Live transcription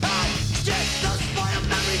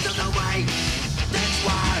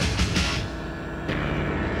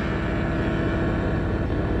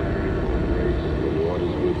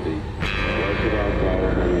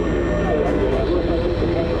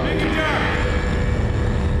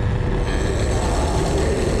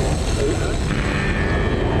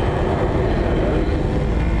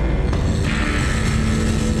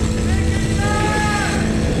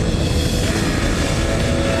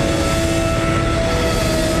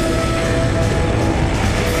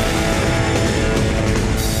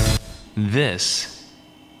This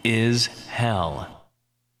is hell.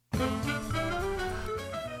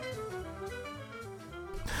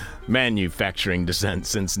 Manufacturing descent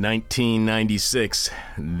since 1996.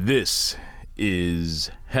 This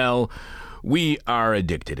is hell. We are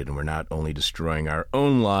addicted, and we're not only destroying our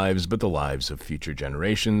own lives, but the lives of future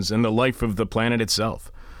generations and the life of the planet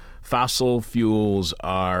itself. Fossil fuels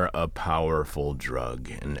are a powerful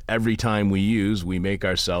drug, and every time we use, we make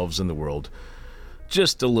ourselves and the world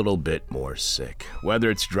just a little bit more sick. Whether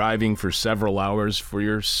it's driving for several hours for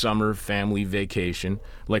your summer family vacation,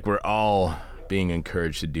 like we're all being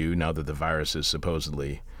encouraged to do now that the virus is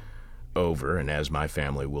supposedly over, and as my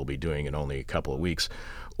family will be doing in only a couple of weeks,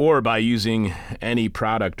 or by using any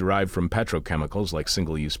product derived from petrochemicals like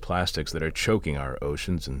single-use plastics that are choking our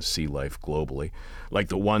oceans and sea life globally, like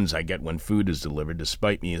the ones I get when food is delivered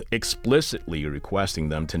despite me explicitly requesting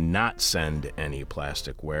them to not send any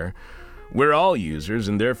plasticware. We're all users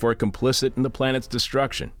and therefore complicit in the planet's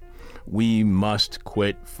destruction. We must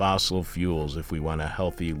quit fossil fuels if we want a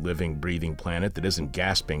healthy, living, breathing planet that isn't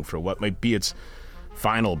gasping for what might be its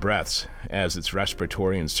final breaths, as its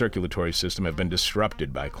respiratory and circulatory system have been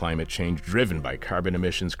disrupted by climate change, driven by carbon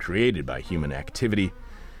emissions created by human activity,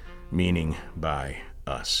 meaning by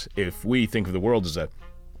us. If we think of the world as a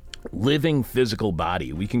living physical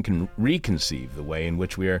body, we can reconceive the way in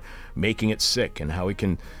which we are making it sick and how we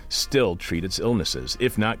can still treat its illnesses,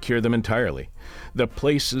 if not cure them entirely. The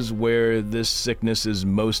places where this sickness is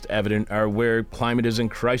most evident are where climate is in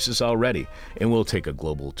crisis already, and we'll take a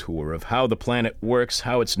global tour of how the planet works,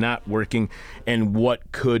 how it's not working, and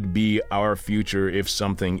what could be our future if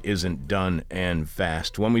something isn't done and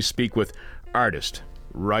fast. When we speak with artist,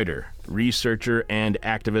 writer, researcher, and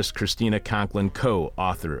activist Christina Conklin,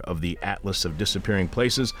 co-author of the Atlas of Disappearing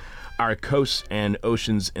Places, Our Coasts and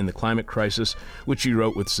Oceans in the Climate Crisis, which she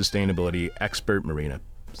wrote with sustainability expert Marina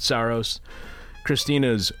Saros.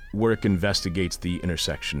 Christina's work investigates the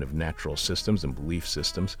intersection of natural systems and belief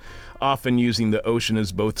systems, often using the ocean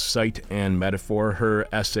as both site and metaphor. Her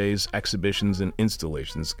essays, exhibitions, and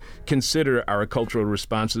installations consider our cultural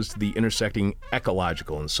responses to the intersecting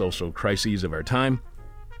ecological and social crises of our time.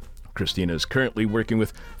 Christina is currently working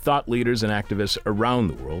with thought leaders and activists around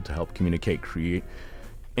the world to help to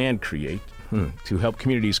help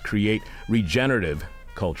communities create regenerative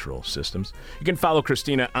cultural systems. You can follow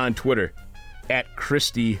Christina on Twitter at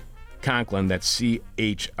Christy Conklin. That's Christy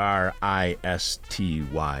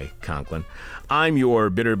Conklin. I'm your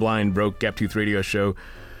bitter, blind, broke, gap-toothed radio show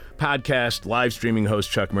podcast live streaming host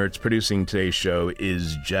Chuck Mertz. Producing today's show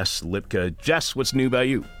is Jess Lipka. Jess, what's new about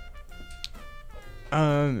you?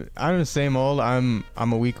 I'm the same old. I'm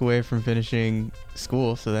a week away from finishing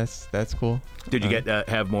school, so that's cool. Did you get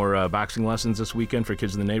have more boxing lessons this weekend for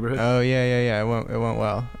kids in the neighborhood? Oh yeah. It went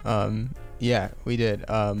well. Yeah, we did.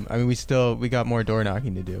 We got more door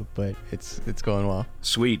knocking to do, but it's going well.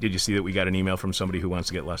 Sweet. Did you see that we got an email from somebody who wants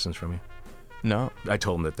to get lessons from you? No. I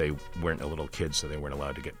told them that they weren't a little kid, so they weren't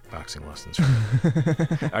allowed to get boxing lessons.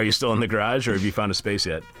 Are you still in the garage, or have you found a space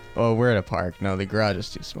yet? Oh, we're at a park. No, the garage is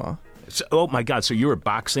too small. So, oh my God! So you were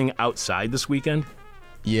boxing outside this weekend?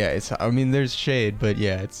 Yeah, there's shade, but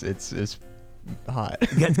yeah, it's hot.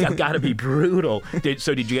 It's got to be brutal. Did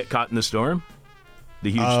you get caught in the storm?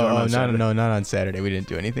 The huge storm on Saturday? No, not on Saturday. We didn't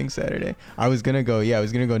do anything Saturday. I was gonna go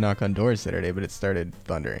knock on doors Saturday, but it started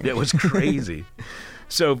thundering. It was crazy.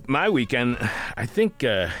 So my weekend, I think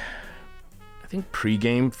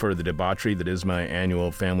pregame for the debauchery that is my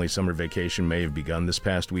annual family summer vacation may have begun this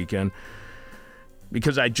past weekend,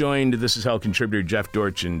 because I joined This Is Hell contributor Jeff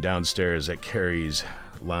Dorchin downstairs at Carrie's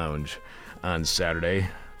Lounge on Saturday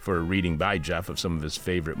for a reading by Jeff of some of his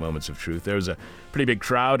favorite moments of truth. There was a pretty big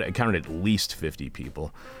crowd. I counted at least 50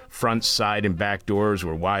 people. Front, side, and back doors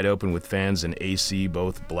were wide open with fans and AC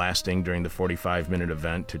both blasting during the 45-minute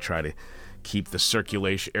event to try to keep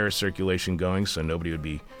the air circulation going so nobody would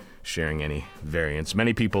be sharing any variants.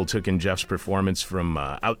 Many people took in Jeff's performance from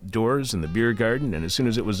outdoors in the beer garden, and as soon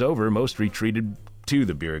as it was over, most retreated to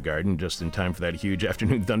the beer garden just in time for that huge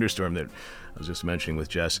afternoon thunderstorm that I was just mentioning with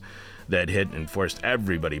Jess that hit and forced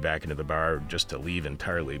everybody back into the bar just to leave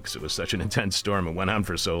entirely because it was such an intense storm and went on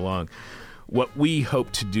for so long. What we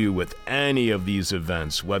hope to do with any of these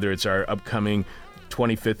events, whether it's our upcoming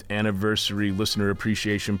 25th anniversary listener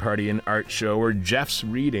appreciation party and art show or Jeff's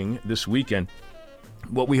reading this weekend,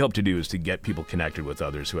 what we hope to do is to get people connected with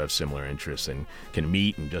others who have similar interests and can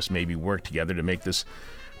meet and just maybe work together to make this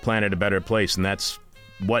planet a better place. And that's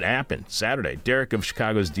what happened Saturday. Derek of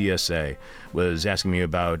Chicago's DSA was asking me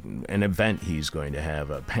about an event he's going to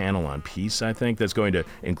have, a panel on peace, I think, that's going to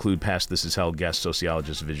include past This Is Hell guest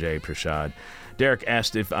sociologist Vijay Prashad. Derek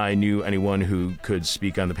asked if I knew anyone who could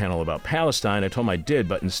speak on the panel about Palestine. I told him I did,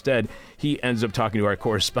 but instead he ends up talking to our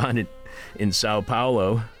correspondent in Sao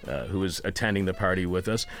Paulo, who was attending the party with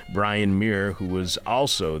us, Brian Muir, who was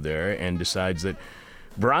also there, and decides that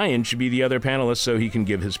Brian should be the other panelist so he can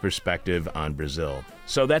give his perspective on Brazil.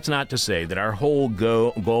 So that's not to say that our whole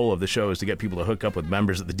goal of the show is to get people to hook up with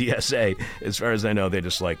members of the DSA. As far as I know, they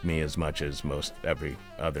dislike me as much as most every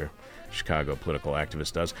other Chicago political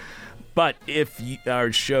activist does. But if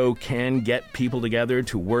our show can get people together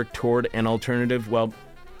to work toward an alternative, well,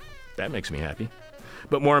 that makes me happy.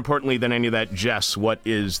 But more importantly than any of that, Jess, what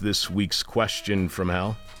is this week's question from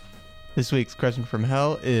hell? This week's question from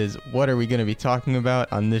hell is, what are we going to be talking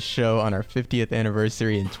about on this show on our 50th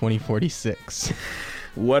anniversary in 2046?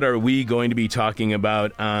 What are we going to be talking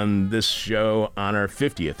about on this show on our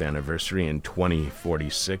 50th anniversary in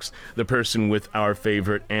 2046? The person with our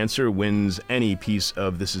favorite answer wins any piece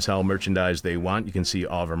of This Is Hell merchandise they want. You can see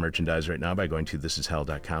all of our merchandise right now by going to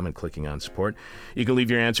thisishell.com and clicking on support. You can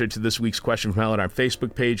leave your answer to this week's question from hell on our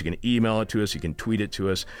Facebook page. You can email it to us. You can tweet it to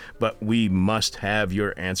us. But we must have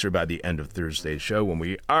your answer by the end of Thursday's show when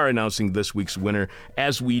we are announcing this week's winner,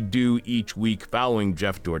 as we do each week following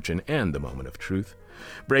Jeff Dorchin and the Moment of Truth.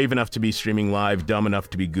 Brave enough to be streaming live, dumb enough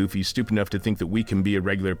to be goofy, stupid enough to think that we can be a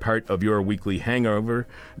regular part of your weekly hangover.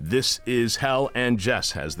 This is Hell, and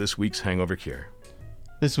Jess has this week's hangover cure.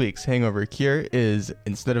 This week's hangover cure is,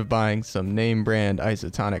 instead of buying some name brand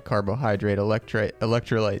isotonic carbohydrate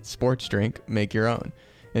electrolyte sports drink, make your own.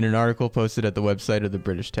 In an article posted at the website of the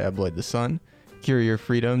British tabloid The Sun, cure your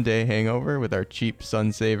Freedom Day hangover with our cheap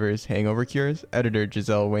Sun Savers hangover cures. Editor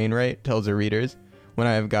Giselle Wainwright tells her readers, when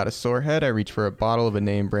I have got a sore head, I reach for a bottle of a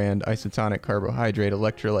name brand isotonic carbohydrate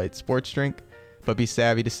electrolyte sports drink, but be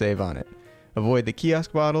savvy to save on it. Avoid the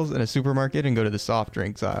kiosk bottles in a supermarket and go to the soft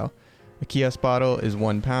drinks aisle. A kiosk bottle is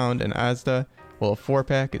 £1 in Asda, while a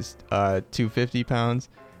 4-pack is 250 pounds,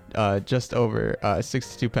 just over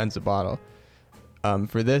 62 pence a bottle.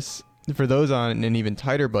 For those on an even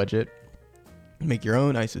tighter budget, make your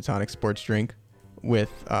own isotonic sports drink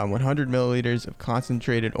with 100 milliliters of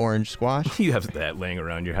concentrated orange squash. You have that laying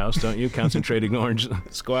around your house, don't you? Concentrated orange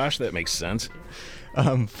squash? That makes sense.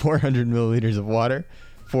 400 milliliters of water,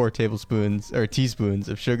 4 teaspoons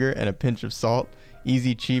of sugar, and a pinch of salt.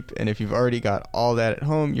 Easy, cheap, and if you've already got all that at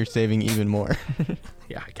home, you're saving even more.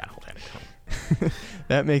 Yeah, I got all that at home.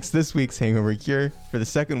 That makes this week's hangover cure, for the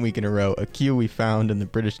second week in a row, a cue we found in the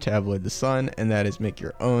British tabloid The Sun, and that is make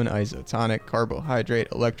your own isotonic carbohydrate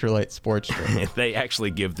electrolyte sports drink. They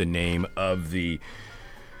actually give the name of the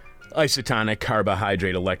isotonic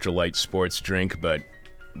carbohydrate electrolyte sports drink, but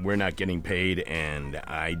we're not getting paid, and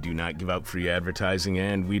I do not give out free advertising,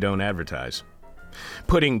 and we don't advertise.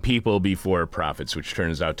 Putting people before profits, which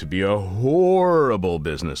turns out to be a horrible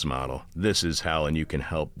business model. This is Hell, and you can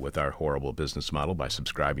help with our horrible business model by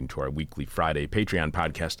subscribing to our weekly Friday Patreon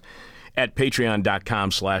podcast at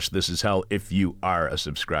patreon.com/thisishell if you are a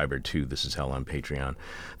subscriber to This Is Hell on Patreon.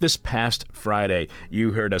 This past Friday,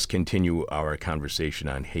 you heard us continue our conversation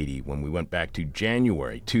on Haiti when we went back to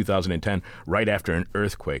January 2010, right after an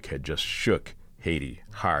earthquake had just shook Haiti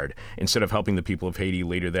hard. Instead of helping the people of Haiti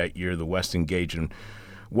later that year, the West engaged in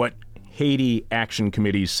what Haiti Action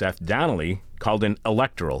Committee's Seth Donnelly called an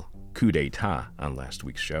electoral coup d'etat on last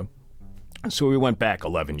week's show. So we went back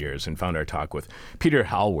 11 years and found our talk with Peter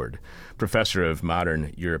Hallward, professor of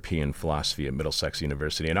modern European philosophy at Middlesex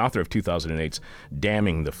University and author of 2008's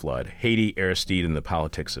Damming the Flood, Haiti, Aristide, and the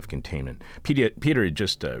Politics of Containment. Peter had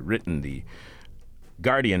just written the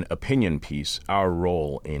Guardian opinion piece, Our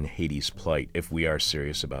Role in Haiti's Plight. If we are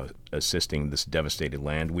serious about assisting this devastated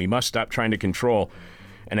land, we must stop trying to control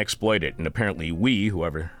and exploit it. And apparently we,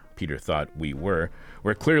 whoever Peter thought we were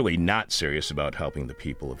clearly not serious about helping the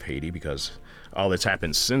people of Haiti, because all that's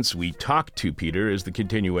happened since we talked to Peter is the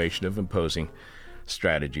continuation of imposing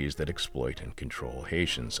strategies that exploit and control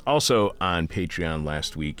Haitians. Also on Patreon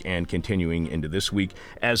last week and continuing into this week,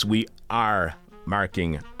 as we are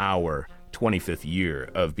marking our 25th year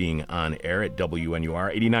of being on air at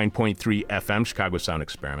WNUR 89.3 FM, Chicago Sound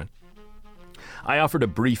Experiment, I offered a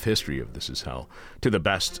brief history of This Is Hell to the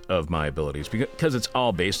best of my abilities because it's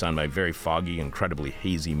all based on my very foggy, incredibly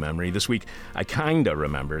hazy memory. This week, I kinda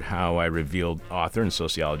remembered how I revealed author and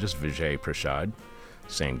sociologist Vijay Prashad,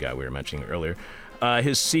 same guy we were mentioning earlier,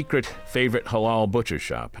 his secret favorite halal butcher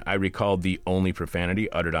shop. I recalled the only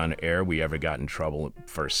profanity uttered on air we ever got in trouble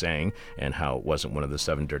for saying, and how it wasn't one of the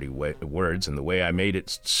 7 dirty words, and the way I made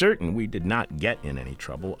it certain we did not get in any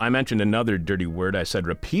trouble. I mentioned another dirty word I said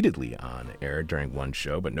repeatedly on air during one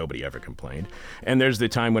show, but nobody ever complained. And there's the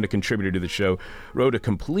time when a contributor to the show wrote a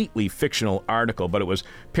completely fictional article, but it was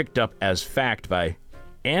picked up as fact by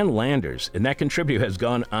Ann Landers, and that contributor has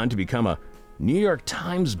gone on to become a New York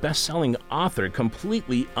Times best-selling author,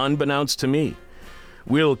 completely unbeknownst to me.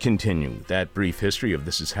 We'll continue that brief history of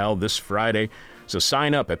This Is Hell this Friday, so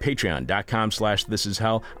sign up at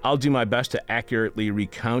patreon.com/thisishell. I'll do my best to accurately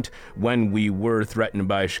recount when we were threatened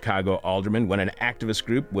by a Chicago alderman, when an activist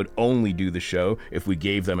group would only do the show if we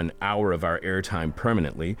gave them an hour of our airtime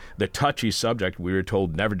permanently, the touchy subject we were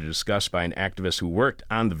told never to discuss by an activist who worked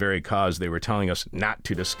on the very cause they were telling us not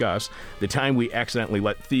to discuss, the time we accidentally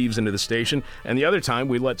let thieves into the station, and the other time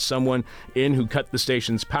we let someone in who cut the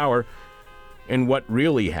station's power, and what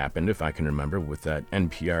really happened, if I can remember, with that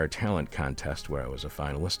NPR talent contest where I was a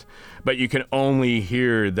finalist. But you can only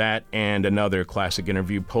hear that and another classic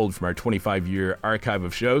interview pulled from our 25-year archive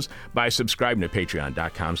of shows by subscribing to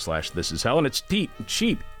patreon.com/thisishell. And it's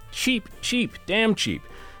cheap, damn cheap.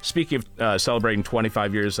 Speaking of celebrating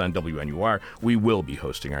 25 years on WNUR, we will be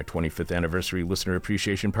hosting our 25th anniversary listener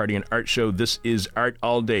appreciation party and art show. This is Art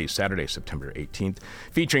All Day, Saturday, September 18th,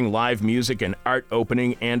 featuring live music and art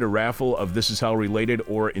opening and a raffle of This Is Hell related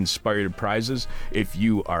or inspired prizes. If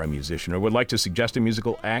you are a musician or would like to suggest a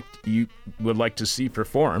musical act you would like to see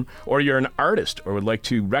perform, or you're an artist or would like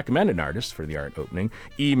to recommend an artist for the art opening,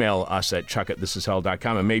 email us at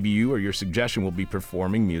chuck@thisishell.com, and maybe you or your suggestion will be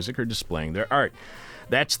performing music or displaying their art.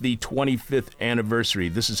 That's the 25th anniversary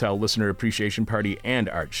This Is Hell Listener Appreciation Party and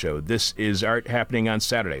Art Show. This is Art, happening on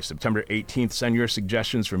Saturday, September 18th. Send your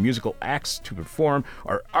suggestions for musical acts to perform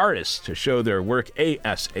or artists to show their work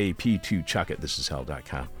ASAP to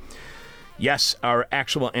chuck@thisishell.com. Yes, our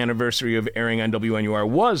actual anniversary of airing on WNUR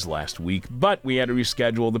was last week, but we had to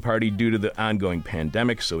reschedule the party due to the ongoing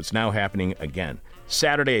pandemic, so it's now happening again.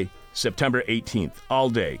 Saturday, September 18th, all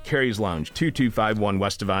day, Carrie's Lounge, 2251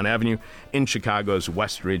 West Devon Avenue in Chicago's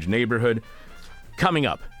West Ridge neighborhood. Coming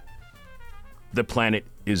up, the planet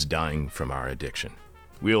is dying from our addiction.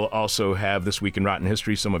 We'll also have This Week in Rotten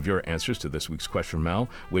History, some of your answers to this week's question from Mel,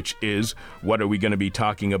 which is, what are we going to be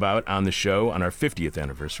talking about on the show on our 50th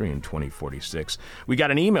anniversary in 2046? We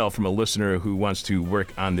got an email from a listener who wants to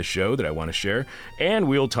work on the show that I want to share, and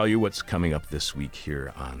we'll tell you what's coming up this week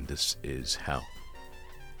here on This Is Hell.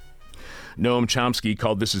 Noam Chomsky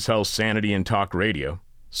called This Is Hell sanity and talk radio.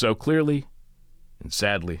 So clearly and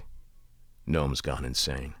sadly, Noam's gone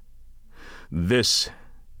insane. This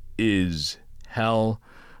is hell.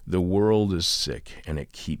 The world is sick, and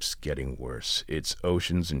it keeps getting worse. Its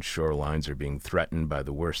oceans and shorelines are being threatened by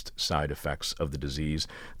the worst side effects of the disease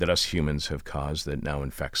that us humans have caused that now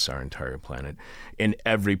infects our entire planet. In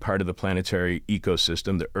every part of the planetary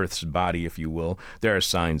ecosystem, the Earth's body, if you will, there are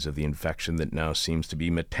signs of the infection that now seems to be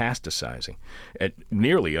metastasizing at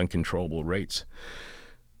nearly uncontrollable rates.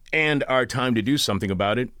 And our time to do something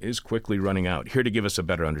about it is quickly running out. Here to give us a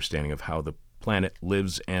better understanding of how the planet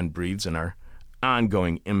lives and breathes and our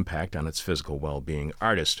ongoing impact on its physical well-being,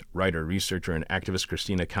 artist, writer, researcher, and activist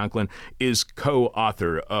Christina Conklin is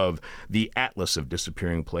co-author of The Atlas of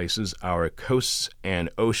Disappearing Places, Our Coasts and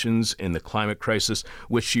Oceans in the Climate Crisis,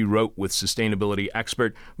 which she wrote with sustainability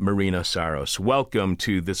expert Marina Saros. Welcome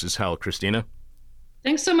to This Is Hell, Christina.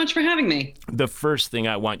 Thanks so much for having me. The first thing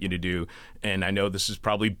I want you to do, and I know this is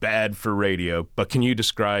probably bad for radio, but can you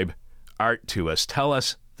describe art to us? Tell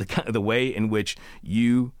us the way in which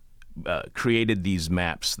you created these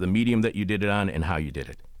maps, the medium that you did it on, and how you did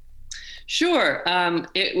it. Sure.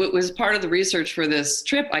 It was part of the research for this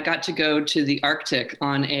trip. I got to go to the Arctic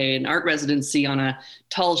on an art residency on a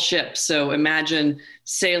tall ship. So imagine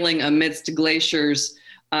sailing amidst glaciers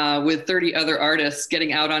with 30 other artists,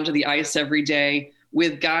 getting out onto the ice every day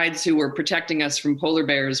with guides who were protecting us from polar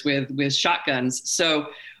bears with shotguns. So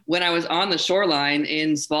when I was on the shoreline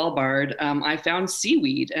in Svalbard, I found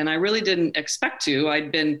seaweed, and I really didn't expect to.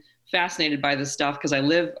 I'd been fascinated by this stuff because I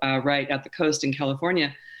live right at the coast in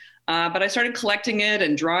California. But I started collecting it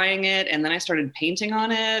and drawing it, and then I started painting on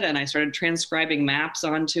it, and I started transcribing maps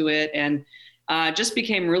onto it, and just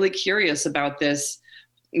became really curious about this,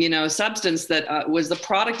 substance that was the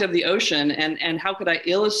product of the ocean, and how could I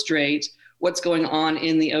illustrate what's going on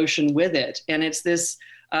in the ocean with it. And it's this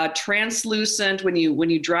translucent, when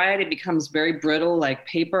you dry it, it becomes very brittle like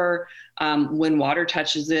paper. When water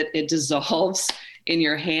touches it, it dissolves in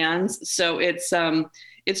your hands. So it's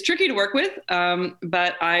it's tricky to work with,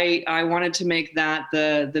 but I wanted to make that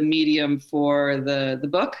the medium for the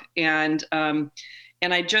book, and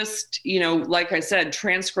I just, like I said,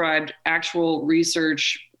 transcribed actual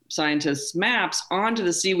research scientists' maps onto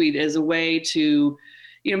the seaweed as a way to,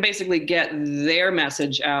 basically get their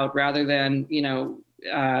message out rather than,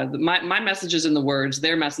 my message is in the words,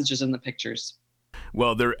 their message is in the pictures.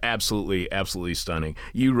 Well, they're absolutely, absolutely stunning.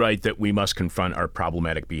 You write that we must confront our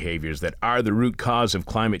problematic behaviors that are the root cause of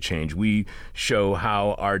climate change. We show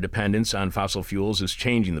how our dependence on fossil fuels is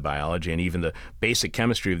changing the biology and even the basic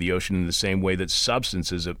chemistry of the ocean in the same way that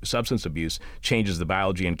substance abuse changes the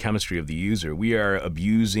biology and chemistry of the user. We are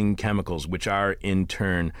abusing chemicals, which are in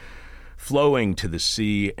turn flowing to the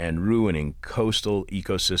sea and ruining coastal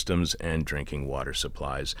ecosystems and drinking water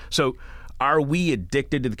supplies. So, are we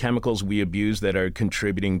addicted to the chemicals we abuse that are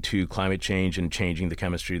contributing to climate change and changing the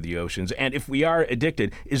chemistry of the oceans? And if we are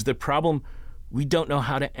addicted, is the problem we don't know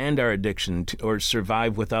how to end our addiction or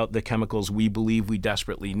survive without the chemicals we believe we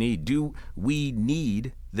desperately need? Do we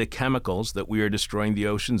need the chemicals that we are destroying the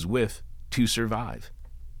oceans with to survive?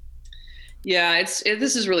 Yeah,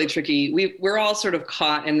 this is really tricky. We're all sort of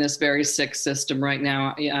caught in this very sick system right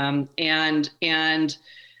now, and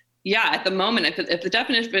yeah, at the moment, if the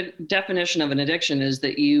definition of an addiction is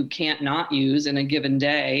that you can't not use in a given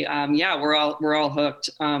day, we're all hooked,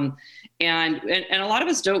 and a lot of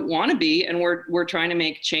us don't want to be, and we're trying to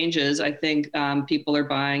make changes. I think people are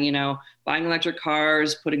buying electric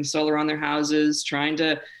cars, putting solar on their houses, trying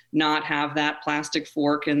to not have that plastic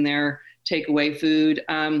fork in their takeaway food.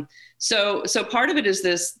 So part of it is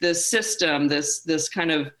this system, this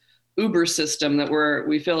kind of Uber system that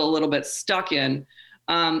we feel a little bit stuck in.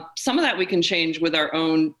 Some of that we can change with our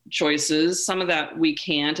own choices. Some of that we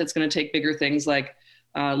can't. It's going to take bigger things like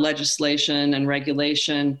legislation and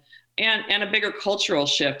regulation and a bigger cultural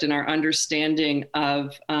shift in our understanding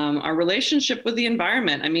of our relationship with the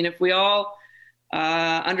environment. I mean, if we all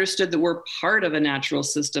understood that we're part of a natural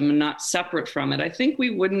system and not separate from it, I think we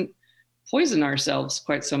wouldn't poison ourselves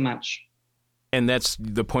quite so much. And that's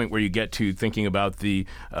the point where you get to thinking about the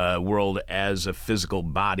world as a physical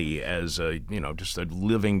body, as just a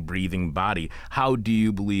living, breathing body. How do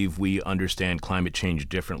you believe we understand climate change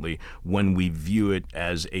differently when we view it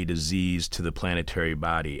as a disease to the planetary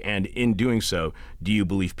body? And in doing so, do you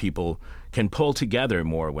believe people can pull together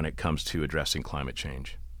more when it comes to addressing climate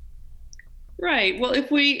change? Right. Well, if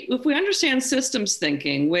we understand systems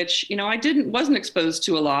thinking, which I wasn't exposed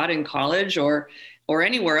to a lot in college or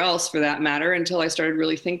anywhere else for that matter until I started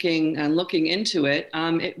really thinking and looking into it.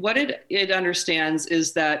 What it understands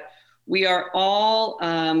is that we are all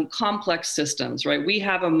complex systems, right? We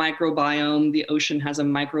have a microbiome. The ocean has a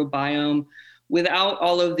microbiome. Without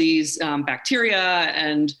all of these bacteria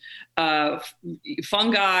and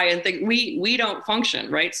fungi and things, we don't function,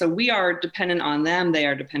 right? So we are dependent on them. They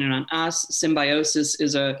are dependent on us. Symbiosis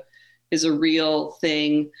is a real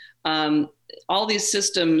thing. All these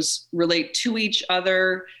systems relate to each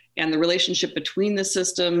other, and the relationship between the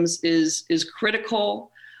systems is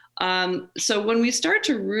critical. So when we start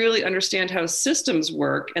to really understand how systems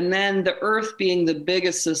work, and then the Earth being the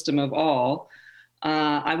biggest system of all,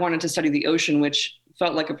 I wanted to study the ocean, which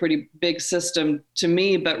felt like a pretty big system to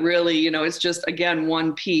me, but really, it's just, again,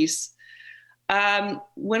 one piece.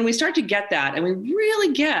 When we start to get that, and we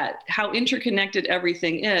really get how interconnected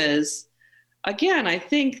everything is, again, I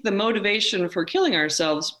think the motivation for killing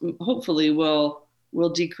ourselves hopefully will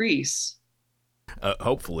decrease.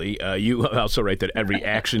 Hopefully. You also write that every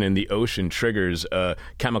action in the ocean triggers a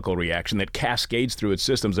chemical reaction that cascades through its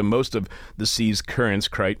systems, and most of the sea's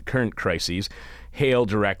current crises hail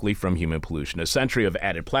directly from human pollution. A century of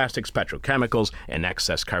added plastics, petrochemicals, and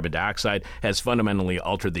excess carbon dioxide has fundamentally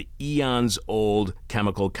altered the eons-old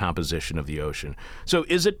chemical composition of the ocean. So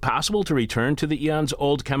is it possible to return to the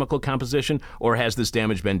eons-old chemical composition, or has this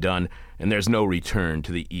damage been done and there's no return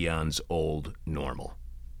to the eons-old normal?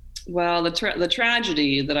 Well, the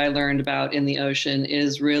tragedy that I learned about in the ocean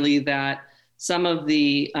is really that some of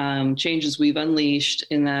the changes we've unleashed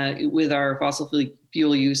with our fossil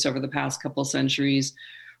fuel use over the past couple centuries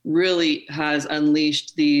really has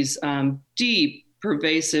unleashed these deep,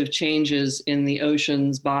 pervasive changes in the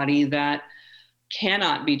ocean's body that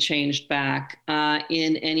cannot be changed back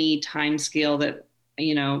in any time scale that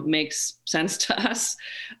makes sense to us.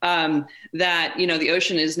 That the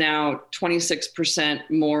ocean is now 26%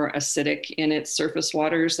 more acidic in its surface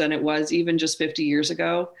waters than it was even just 50 years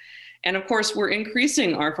ago. And of course, we're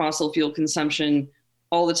increasing our fossil fuel consumption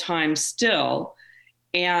all the time still.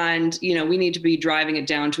 And, we need to be driving it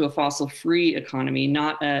down to a fossil-free economy,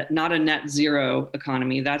 not a net zero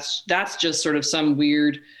economy. That's just sort of some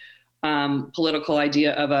weird political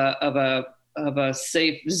idea of a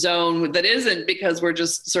safe zone that isn't, because we're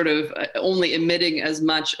just sort of only emitting as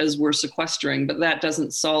much as we're sequestering, but that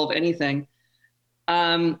doesn't solve anything.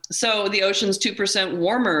 So the ocean's 2%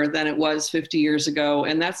 warmer than it was 50 years ago.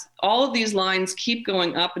 And that's all of these lines keep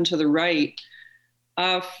going up and to the right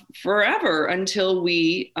forever until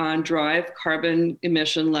we drive carbon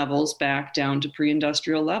emission levels back down to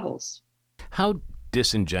pre-industrial levels. How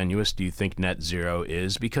disingenuous do you think net zero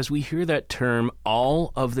is? Because we hear that term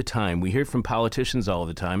all of the time. We hear it from politicians all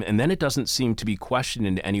the time, and then it doesn't seem to be questioned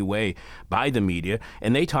in any way by the media,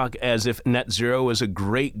 and they talk as if net zero is a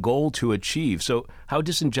great goal to achieve. So how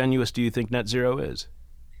disingenuous do you think net zero is?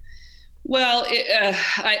 Well,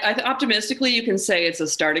 I optimistically, you can say it's a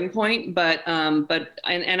starting point, but I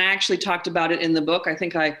actually talked about it in the book. I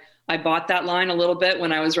think I bought that line a little bit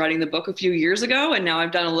when I was writing the book a few years ago, and now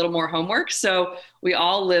I've done a little more homework. So we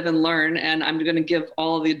all live and learn, and I'm going to give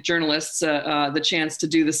all of the journalists the chance to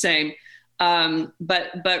do the same.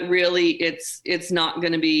 But really, it's not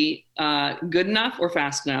going to be good enough or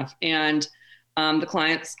fast enough. And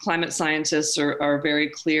the climate scientists are very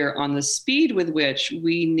clear on the speed with which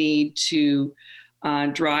we need to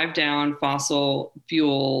drive down fossil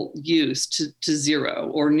fuel use to zero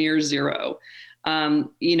or near zero.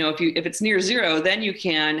 If it's near zero, then you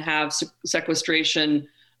can have sequestration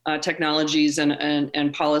technologies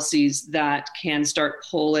and policies that can start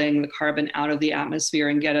pulling the carbon out of the atmosphere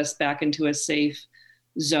and get us back into a safe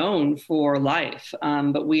zone for life.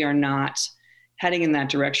 But we are not heading in that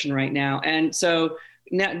direction right now. And so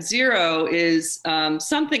net zero is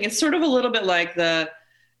something, it's sort of a little bit like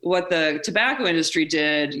what the tobacco industry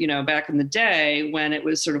did, back in the day, when it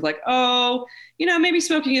was sort of like, maybe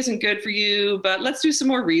smoking isn't good for you, but let's do some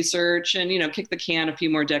more research and, kick the can a few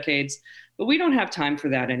more decades. But we don't have time for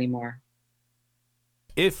that anymore.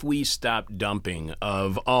 If we stop dumping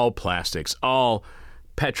of all plastics, all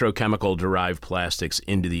petrochemical derived plastics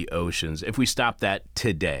into the oceans, if we stop that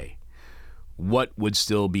today, what would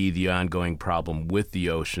still be the ongoing problem with the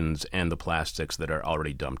oceans and the plastics that are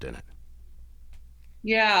already dumped in it?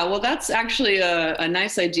 Yeah, well, that's actually a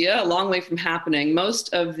nice idea, a long way from happening.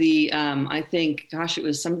 Most of the, I think, it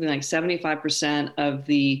was something like 75% of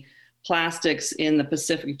the plastics in the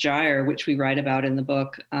Pacific Gyre, which we write about in the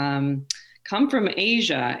book, come from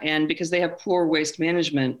Asia, and because they have poor waste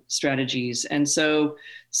management strategies. And so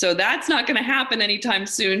that's not going to happen anytime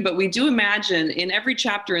soon, but we do imagine in every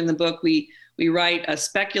chapter in the book, we write a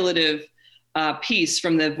speculative piece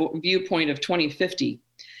from the viewpoint of 2050.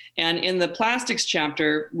 And in the plastics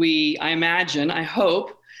chapter, I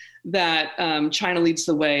hope that China leads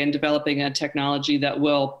the way in developing a technology that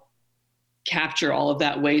will capture all of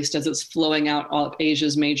that waste as it's flowing out all of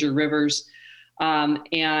Asia's major rivers,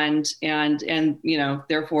 and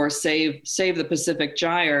therefore save the Pacific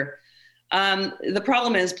Gyre. The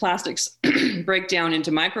problem is plastics break down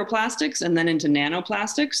into microplastics and then into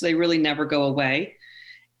nanoplastics. They really never go away.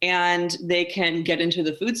 And they can get into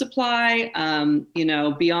the food supply,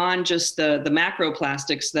 beyond just the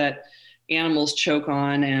macroplastics that animals choke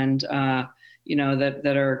on, and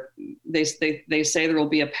they say there will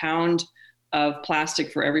be a pound of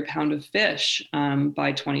plastic for every pound of fish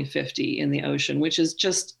by 2050 in the ocean, which is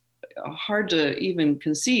just hard to even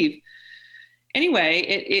conceive. Anyway,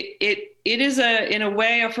 it is in a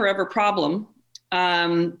way a forever problem.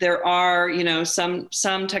 There are,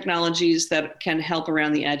 some technologies that can help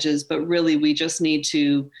around the edges, but really we just need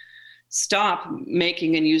to stop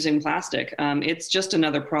making and using plastic. It's just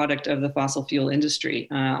another product of the fossil fuel industry.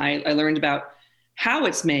 I learned about how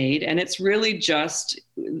it's made, and it's really just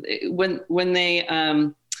when they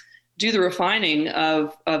do the refining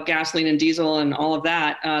of gasoline and diesel and all of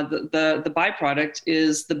that, the byproduct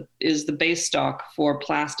is the base stock for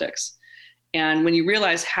plastics. And when you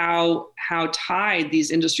realize how tied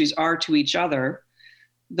these industries are to each other,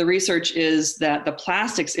 the research is that the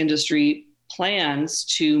plastics industry plans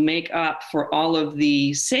to make up for all of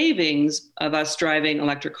the savings of us driving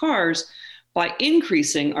electric cars by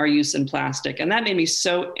increasing our use in plastic. And that made me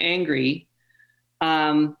so angry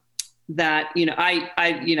that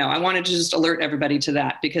I wanted to just alert everybody to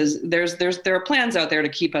that, because there are plans out there to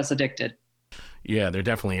keep us addicted. Yeah, there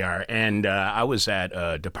definitely are. And I was at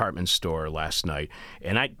a department store last night,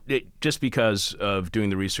 and just because of doing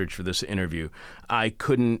the research for this interview, I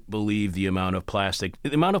couldn't believe the amount of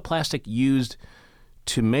plastic used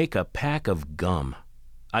to make a pack of gum.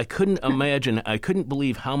 I couldn't imagine, I couldn't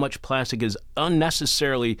believe how much plastic is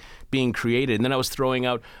unnecessarily being created. And then I was throwing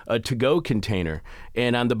out a to-go container,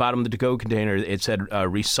 and on the bottom of the to-go container, it said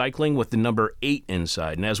recycling with the number 8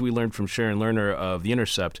 inside. And as we learned from Sharon Lerner of The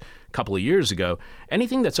Intercept a couple of years ago,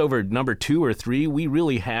 anything that's over number 2 or 3, we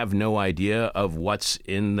really have no idea of what's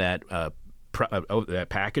in that that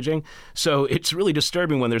packaging. So it's really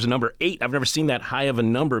disturbing when there's a number 8. I've never seen that high of a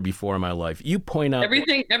number before in my life. You point out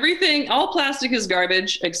everything, all plastic is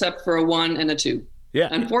garbage except for a 1 and a 2. Yeah.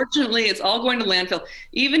 Unfortunately, it's all going to landfill.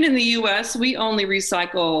 Even in the US, we only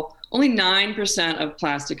 9% of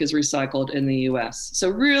plastic is recycled in the US. So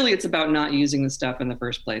really it's about not using the stuff in the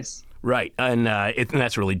first place. Right, and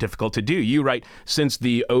that's really difficult to do. You write, since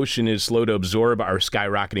the ocean is slow to absorb our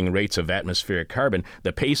skyrocketing rates of atmospheric carbon,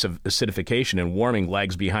 the pace of acidification and warming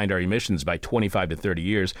lags behind our emissions by 25 to 30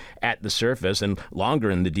 years at the surface and longer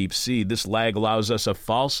in the deep sea. This lag allows us a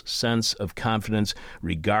false sense of confidence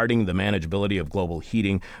regarding the manageability of global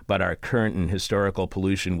heating, but our current and historical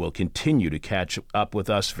pollution will continue to catch up with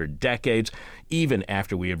us for decades, even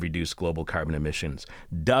after we have reduced global carbon emissions.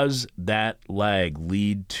 Does that lag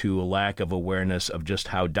lead to a lack of awareness of just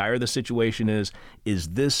how dire the situation is? Is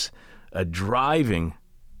this a driving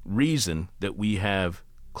reason that we have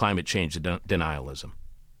climate change denialism?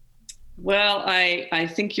 Well, I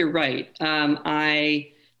think you're right.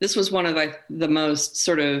 This was one of the most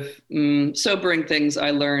sort of sobering things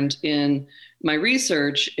I learned in my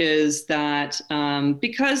research, is that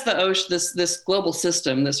because the ocean, this global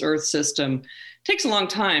system, this Earth system, takes a long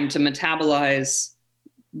time to metabolize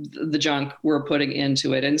the junk we're putting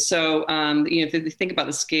into it. And so, if you think about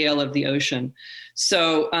the scale of the ocean,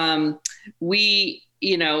 so we're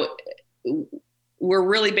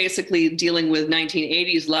really basically dealing with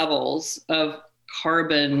 1980s levels of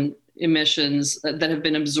carbon emissions that have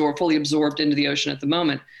been fully absorbed into the ocean at the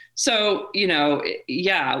moment. So,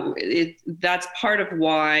 that's part of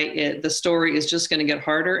why the story is just going to get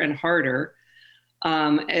harder and harder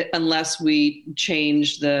unless we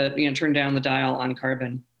change turn down the dial on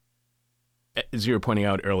carbon. As you were pointing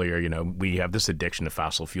out earlier, we have this addiction to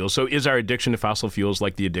fossil fuels. So is our addiction to fossil fuels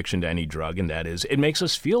like the addiction to any drug? And that is, it makes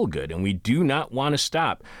us feel good and we do not want to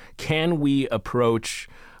stop. Can we approach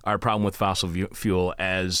our problem with fossil fuel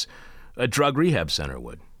as a drug rehab center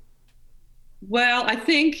would? Well, I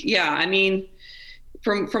think,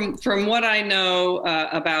 from what I know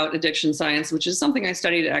about addiction science, which is something I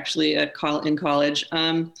studied actually in college,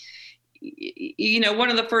 one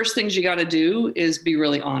of the first things you got to do is be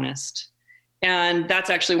really honest. And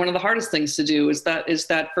that's actually one of the hardest things to do, is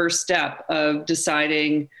that first step of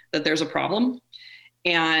deciding that there's a problem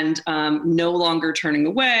and no longer turning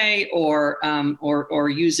away or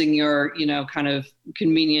using your, kind of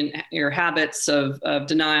convenient habits of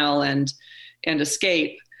denial and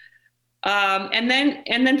escape. And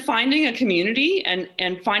then finding a community and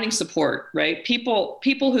finding support, right? People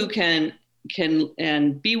who can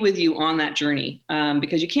and be with you on that journey,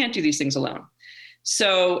 because you can't do these things alone.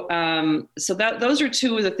 So those are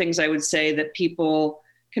two of the things I would say that people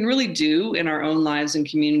can really do in our own lives and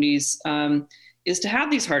communities, is to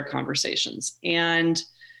have these hard conversations and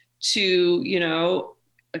to,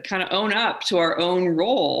 kind of own up to our own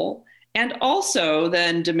role, and also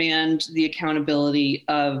then demand the accountability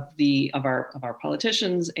of our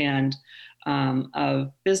politicians and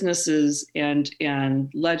of businesses and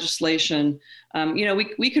legislation.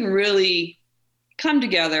 We can really come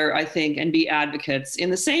together, I think, and be advocates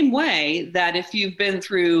in the same way that if you've been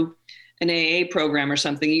through an AA program or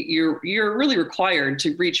something, you're really required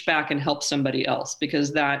to reach back and help somebody else,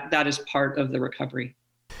 because that is part of the recovery.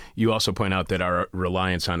 You also point out that our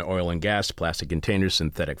reliance on oil and gas, plastic containers,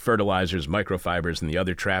 synthetic fertilizers, microfibers, and the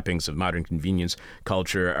other trappings of modern convenience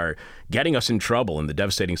culture are getting us in trouble, and the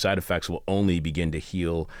devastating side effects will only begin to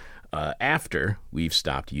heal after we've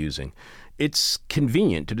stopped using. It's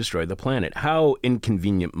convenient to destroy the planet. How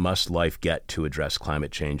inconvenient must life get to address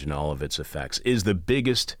climate change and all of its effects? Is the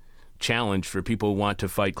biggest challenge for people who want to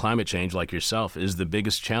fight climate change like yourself, is the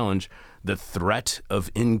biggest challenge the threat of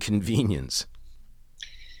inconvenience?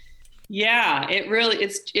 Yeah,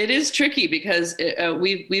 it is tricky because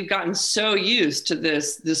we've gotten so used to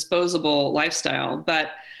this disposable lifestyle.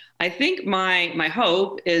 But I think my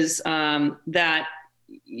hope is that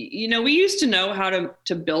we used to know how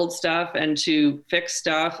to build stuff and to fix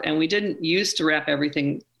stuff, and we didn't used to wrap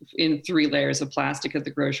everything in 3 layers of plastic at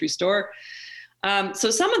the grocery store.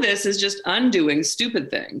 So some of this is just undoing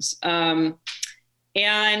stupid things.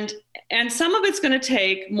 And some of it's going to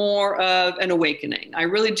take more of an awakening. I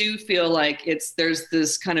really do feel like there's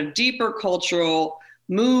this kind of deeper cultural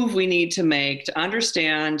move we need to make to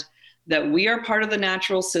understand that we are part of the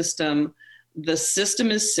natural system, the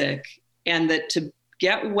system is sick, and that to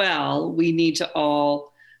get well, we need to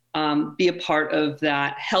all be a part of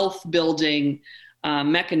that health building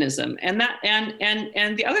mechanism. And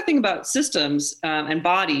the other thing about systems and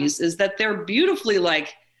bodies is that they're beautifully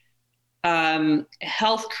like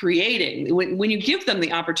health creating when you give them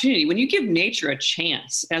the opportunity, when you give nature a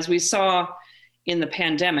chance, as we saw in the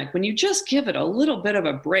pandemic, when you just give it a little bit of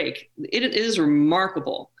a break, it is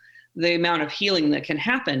remarkable the amount of healing that can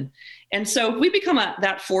happen. And so if we become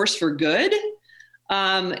that force for good,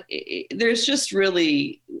 there's just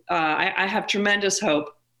really, I have tremendous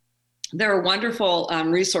hope. There are wonderful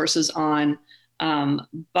resources on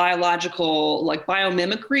biological, like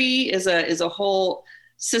biomimicry is a whole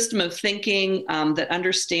system of thinking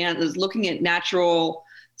that is looking at natural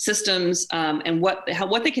systems and what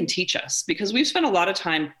they can teach us, because we've spent a lot of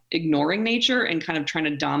time ignoring nature and kind of trying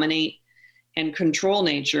to dominate and control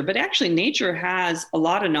nature. But actually nature has a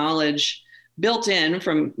lot of knowledge built in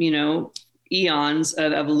from, eons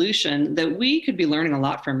of evolution that we could be learning a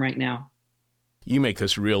lot from right now. You make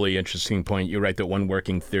this really interesting point. You're right that one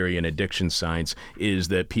working theory in addiction science is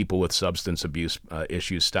that people with substance abuse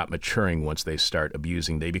issues stop maturing once they start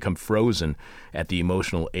abusing. They become frozen at the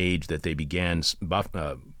emotional age that they began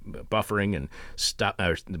buffering and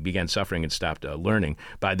began suffering and stopped learning.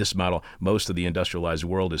 By this model, most of the industrialized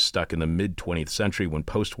world is stuck in the mid-20th century when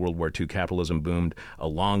post-World War II capitalism boomed,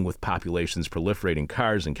 along with populations proliferating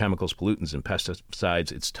cars and chemicals, pollutants, and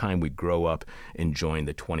pesticides. It's time we grow up and join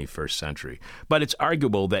the 21st century. But it's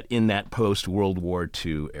arguable that in that post-World War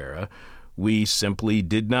II era, we simply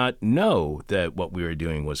did not know that what we were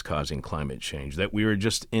doing was causing climate change, that we were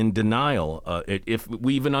just in denial. If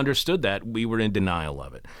we even understood that, we were in denial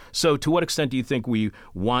of it. So to what extent do you think we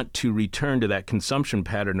want to return to that consumption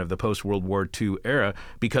pattern of the post-World War II era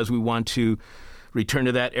because we want to return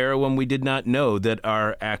to that era when we did not know that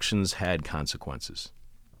our actions had consequences?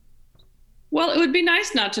 Well, it would be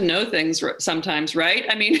nice not to know things sometimes, right?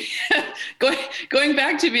 I mean, going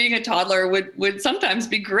back to being a toddler would sometimes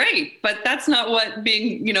be great, but that's not what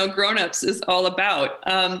being, grown-ups is all about,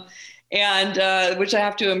 and which I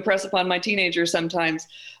have to impress upon my teenagers sometimes.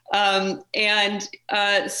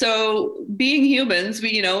 So being humans,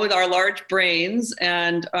 we, with our large brains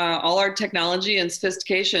and all our technology and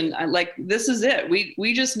sophistication, this is it.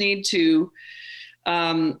 We just need to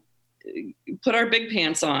put our big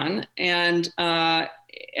pants on and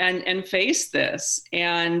face this.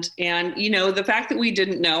 And the fact that we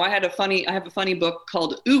didn't know, I have a funny book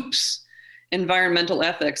called Oops, Environmental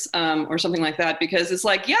Ethics, or something like that, because it's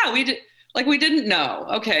like, yeah, we didn't know.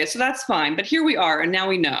 Okay, so that's fine. But here we are, and now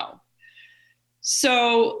we know.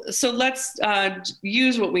 So let's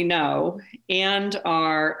use what we know and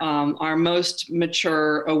our most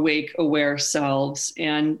mature, awake, aware selves,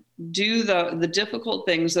 and do the difficult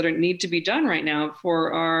things that need to be done right now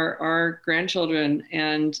for our grandchildren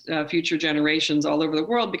and future generations all over the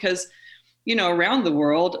world. Because, around the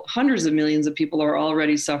world, hundreds of millions of people are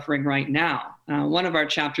already suffering right now. One of our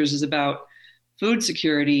chapters is about food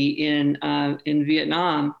security in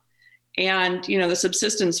Vietnam. And, the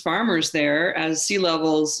subsistence farmers there, as sea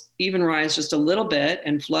levels even rise just a little bit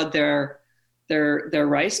and flood their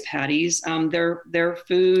rice paddies, their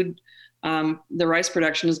food, the rice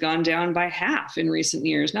production has gone down by half in recent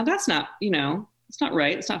years. Now that's not, it's not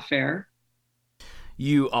right. It's not fair.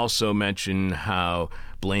 You also mention how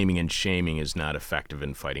blaming and shaming is not effective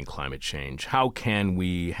in fighting climate change. How can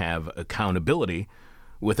we have accountability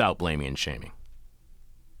without blaming and shaming?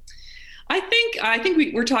 I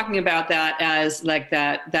think we're talking about that as like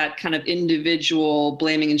that kind of individual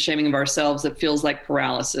blaming and shaming of ourselves that feels like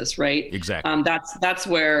paralysis, right? Exactly. That's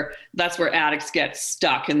where addicts get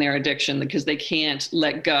stuck in their addiction because they can't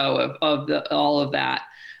let go of all of that.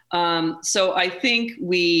 So I think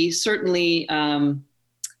we certainly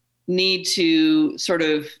need to sort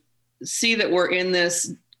of see that we're in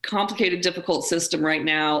this complicated, difficult system right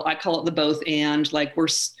now. I call it the both and. Like we're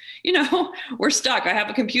stuck. I have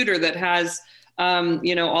a computer that has,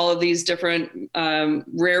 all of these different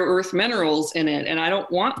rare earth minerals in it, and I don't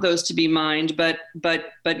want those to be mined. But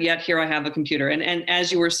yet here I have a computer. And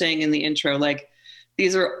as you were saying in the intro, like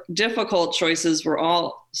these are difficult choices we're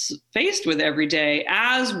all faced with every day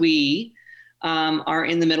as we are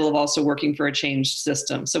in the middle of also working for a changed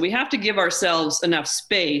system. So we have to give ourselves enough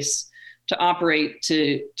space to operate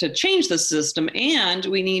to change the system, and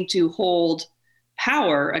we need to hold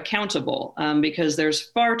power accountable because there's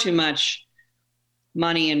far too much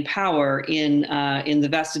money and power in the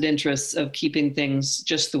vested interests of keeping things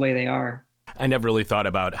just the way they are. I never really thought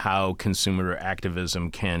about how consumer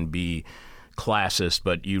activism can be classist,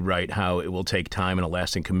 but you write how it will take time and a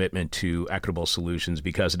lasting commitment to equitable solutions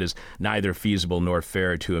because it is neither feasible nor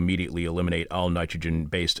fair to immediately eliminate all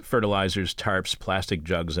nitrogen-based fertilizers, tarps, plastic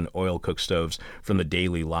jugs, and oil-cooked stoves from the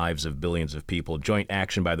daily lives of billions of people. Joint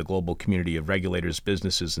action by the global community of regulators,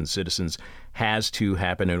 businesses, and citizens has to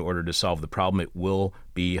happen in order to solve the problem. It will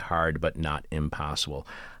be hard, but not impossible.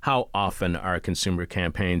 How often are consumer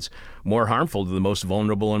campaigns more harmful to the most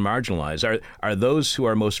vulnerable and marginalized? Are those who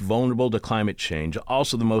are most vulnerable to climate change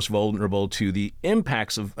also the most vulnerable to the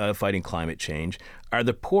impacts of fighting climate change? Are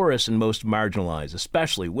the poorest and most marginalized,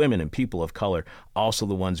 especially women and people of color, also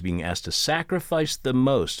the ones being asked to sacrifice the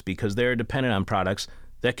most because they are dependent on products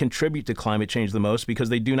that contribute to climate change the most because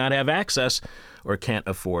they do not have access or can't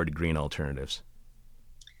afford green alternatives?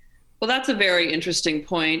 Well, that's a very interesting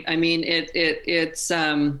point. I mean, it's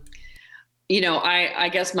I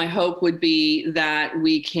guess my hope would be that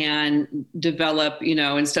we can develop,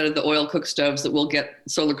 instead of the oil cook stoves, that we'll get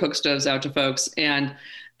solar cook stoves out to folks, and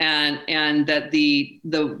that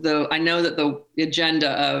I know that the agenda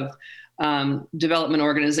of development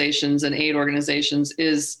organizations and aid organizations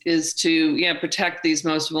is to protect these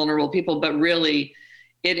most vulnerable people, but really,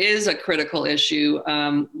 it is a critical issue.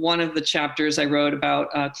 One of the chapters I wrote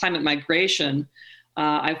about climate migration,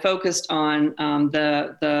 I focused on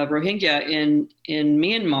the Rohingya in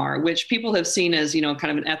Myanmar, which people have seen as kind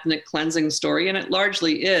of an ethnic cleansing story, and it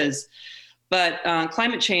largely is. But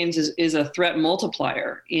climate change is a threat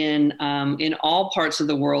multiplier in all parts of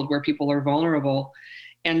the world where people are vulnerable.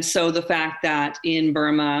 And so the fact that in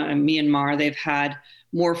Burma and Myanmar they've had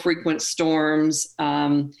more frequent storms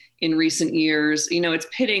in recent years, it's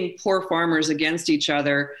pitting poor farmers against each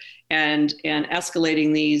other and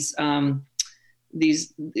escalating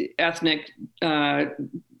these ethnic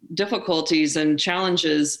difficulties and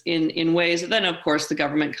challenges in ways that then, of course, the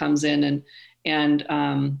government comes in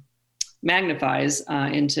and magnifies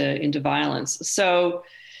into violence. So,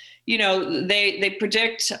 they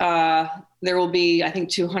predict there will be, I think,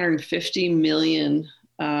 250 million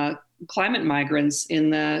climate migrants in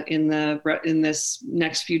this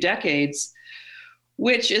next few decades,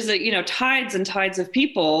 which is tides and tides of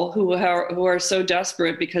people who are so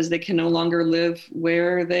desperate because they can no longer live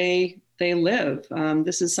where they live.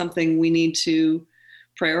 This is something we need to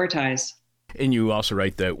prioritize. And you also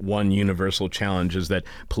write that one universal challenge is that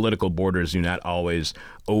political borders do not always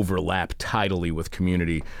overlap tidily with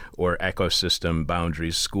community or ecosystem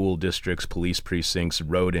boundaries. School districts, police precincts,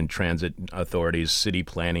 road and transit authorities, city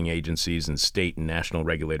planning agencies, and state and national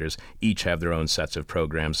regulators each have their own sets of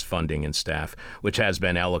programs, funding, and staff, which has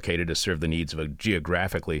been allocated to serve the needs of a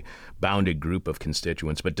geographically bounded group of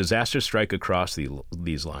constituents. But disasters strike across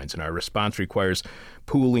these lines, and our response requires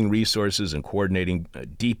pooling resources and coordinating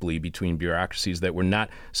deeply between bureaucracies that were not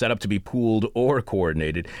set up to be pooled or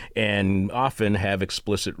coordinated and often have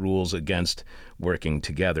explicit rules against working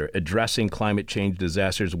together. Addressing climate change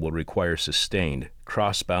disasters will require sustained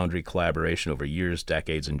cross-boundary collaboration over years,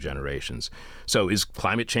 decades, and generations. So is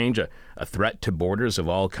climate change a threat to borders of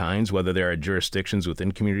all kinds, whether there are jurisdictions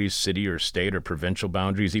within communities, city or state or provincial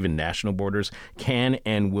boundaries, even national borders? Can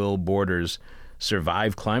and will borders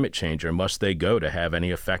survive climate change, or must they go to have any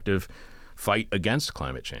effective fight against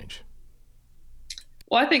climate change?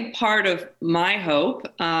 Well, I think part of my hope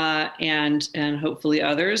and hopefully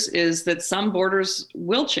others is that some borders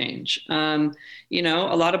will change. A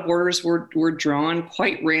lot of borders were drawn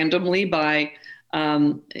quite randomly by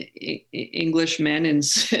English men in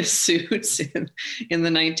suits in the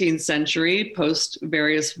 19th century, post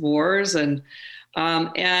various wars,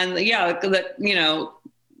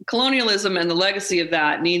 colonialism and the legacy of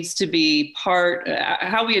that needs to be part.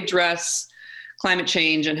 How we address climate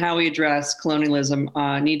change and how we address colonialism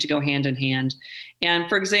need to go hand in hand. And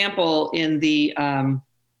for example, in the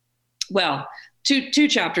two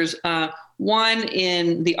chapters. One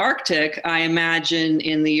in the Arctic, I imagine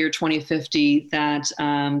in the year 2050 that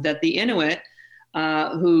the Inuit,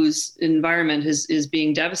 whose environment is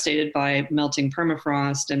being devastated by melting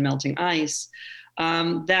permafrost and melting ice,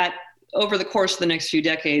 that over the course of the next few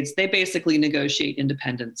decades, they basically negotiate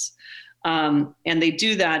independence. And they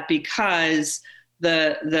do that because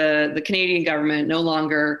the Canadian government no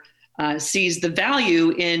longer sees the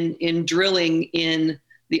value in drilling in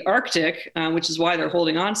the Arctic, which is why they're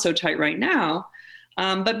holding on so tight right now.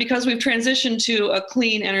 But because we've transitioned to a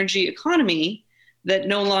clean energy economy that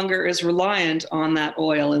no longer is reliant on that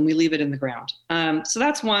oil, and we leave it in the ground. So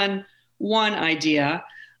that's one idea.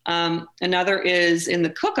 Another is in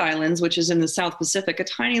the Cook Islands, which is in the South Pacific, a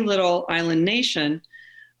tiny little island nation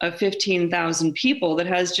of 15,000 people that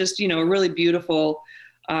has just, a really beautiful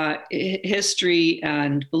history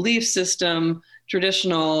and belief system,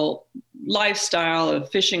 traditional lifestyle of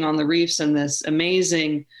fishing on the reefs and this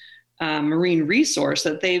amazing marine resource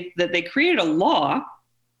that they created a law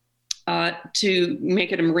to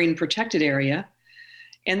make it a marine protected area.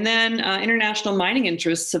 And then international mining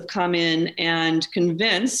interests have come in and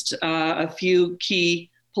convinced a few key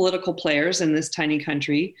political players in this tiny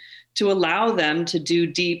country to allow them to do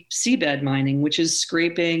deep seabed mining, which is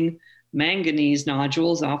scraping manganese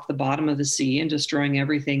nodules off the bottom of the sea and destroying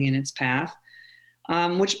everything in its path,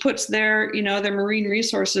 which puts their marine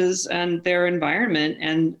resources and their environment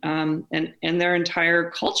and their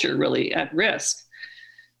entire culture really at risk.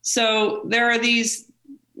 So there are these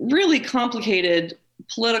really complicated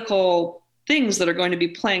political things that are going to be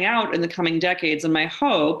playing out in the coming decades. And my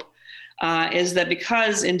hope is that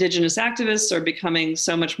because Indigenous activists are becoming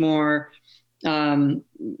so much more,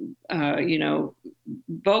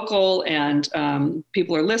 vocal and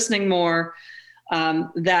people are listening more,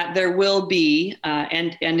 that there will be,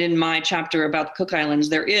 and in my chapter about the Cook Islands,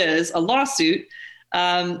 there is a lawsuit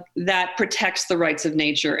that protects the rights of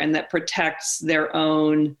nature and that protects their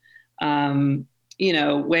own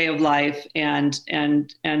way of life and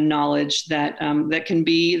knowledge that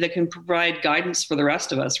can provide guidance for the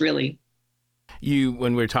rest of us, really.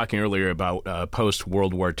 When we were talking earlier about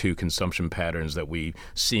post-World War II consumption patterns that we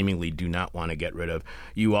seemingly do not want to get rid of,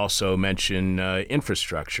 you also mentioned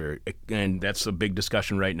infrastructure, and that's a big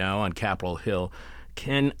discussion right now on Capitol Hill.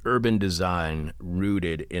 Can urban design,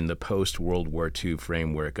 rooted in the post-World War II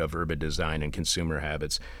framework of urban design and consumer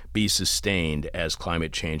habits, be sustained as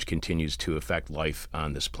climate change continues to affect life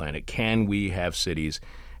on this planet? Can we have cities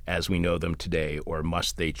as we know them today, or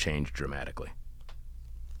must they change dramatically?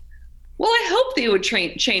 Well, I hope they would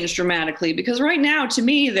change dramatically, because right now, to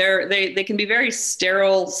me, they can be very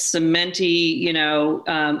sterile, cementy,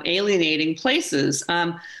 alienating places.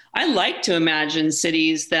 I like to imagine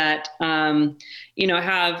cities that have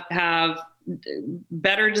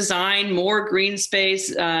better design, more green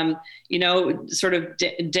space, sort of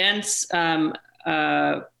dense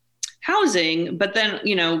housing, but then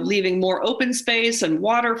leaving more open space and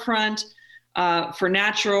waterfront. For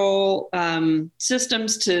natural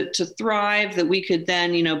systems to thrive, that we could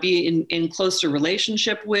then, be in closer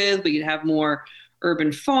relationship with. We could have more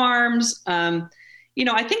urban farms. I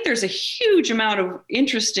think there's a huge amount of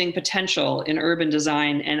interesting potential in urban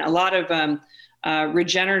design, and a lot of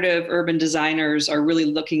regenerative urban designers are really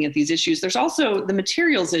looking at these issues. There's also the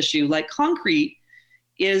materials issue. Like concrete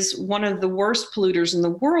is one of the worst polluters in the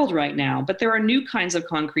world right now, but there are new kinds of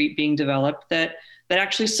concrete being developed that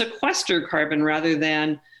actually sequester carbon rather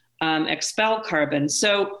than expel carbon.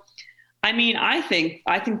 So, I think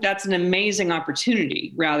that's an amazing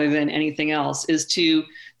opportunity rather than anything else, is to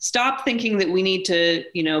stop thinking that we need to,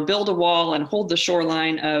 build a wall and hold the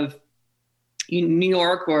shoreline of New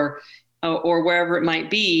York or wherever it might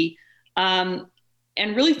be, and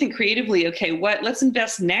really think creatively. Okay, let's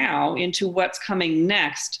invest now into what's coming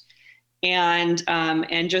next. And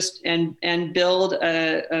build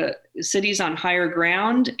cities on higher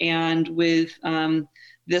ground and with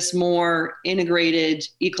this more integrated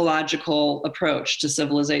ecological approach to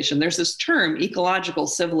civilization. There's this term, ecological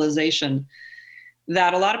civilization,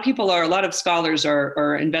 that a lot of scholars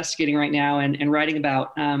are investigating right now and writing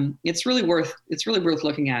about. It's really worth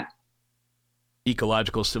looking at.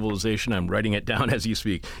 Ecological civilization. I'm writing it down as you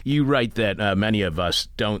speak. You write that many of us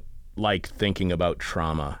don't like thinking about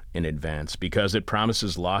trauma in advance because it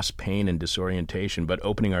promises loss, pain, and disorientation, but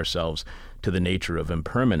opening ourselves to the nature of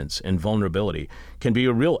impermanence and vulnerability can be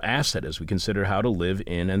a real asset as we consider how to live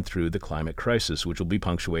in and through the climate crisis, which will be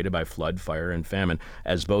punctuated by flood, fire, and famine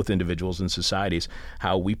as both individuals and societies.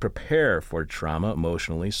 How we prepare for trauma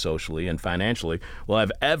emotionally, socially, and financially will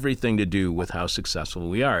have everything to do with how successful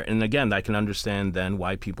we are. And again, I can understand then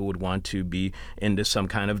why people would want to be into some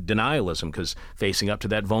kind of denialism, because facing up to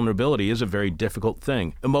that vulnerability is a very difficult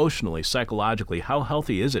thing. Emotionally, psychologically, how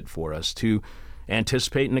healthy is it for us to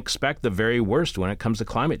anticipate and expect the very worst when it comes to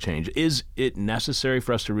climate change? Is it necessary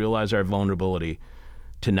for us to realize our vulnerability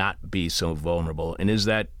to not be so vulnerable? And is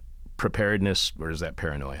that preparedness or is that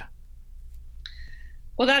paranoia?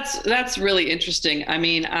 Well, that's really interesting.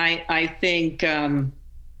 I think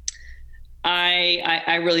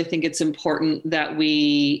I really think it's important that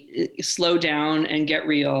we slow down and get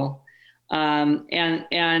real.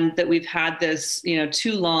 And that we've had this,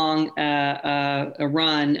 too long a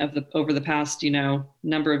run over the past,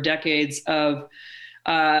 number of decades of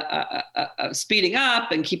speeding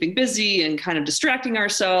up and keeping busy and kind of distracting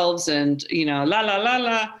ourselves and,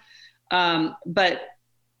 but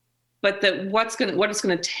that what it's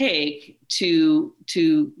going to take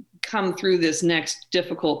to come through this next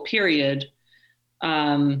difficult period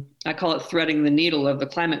I call it threading the needle of the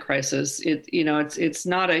climate crisis. It's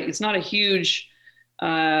not a huge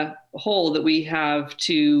hole that we have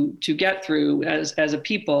to get through as a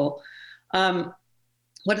people.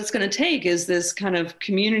 What it's going to take is this kind of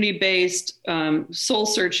community-based,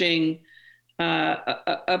 soul-searching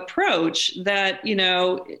approach that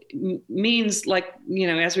means, like,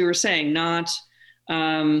 as we were saying, not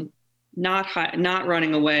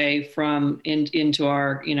running away from into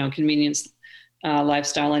our convenience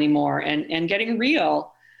lifestyle anymore, and getting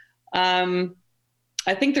real.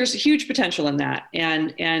 I think there's a huge potential in that,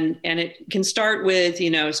 and it can start with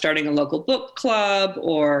starting a local book club,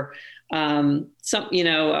 or a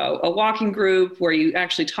walking group where you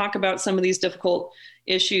actually talk about some of these difficult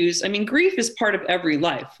issues. I mean, grief is part of every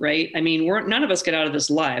life, right? I mean, none of us get out of this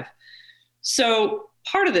alive. So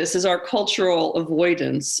part of this is our cultural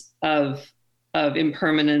avoidance of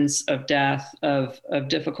impermanence, of death, of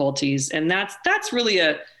difficulties. And that's really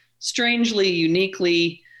a strangely,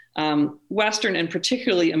 uniquely Western and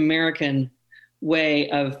particularly American way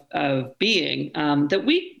of being, that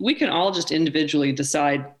we can all just individually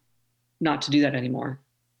decide not to do that anymore.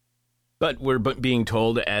 But we're being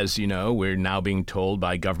told, as you know, we're now being told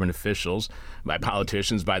by government officials, by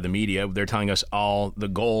politicians, by the media, they're telling us all the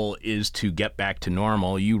goal is to get back to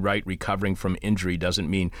normal. You write recovering from injury doesn't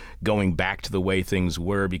mean going back to the way things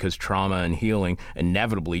were, because trauma and healing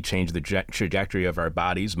inevitably change the trajectory of our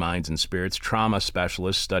bodies, minds, and spirits. Trauma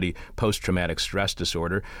specialists study post-traumatic stress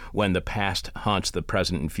disorder, when the past haunts the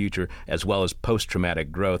present and future, as well as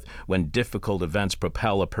post-traumatic growth, when difficult events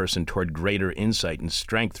propel a person toward greater insight and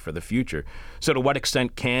strength for the future. So to what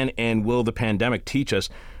extent can and will the pandemic teach us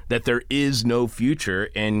that there is no future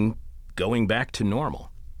and going back to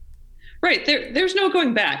normal? Right. There's no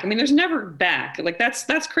going back. I mean, there's never back. Like,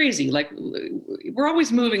 that's crazy. Like, we're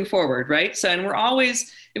always moving forward, right? So, and we're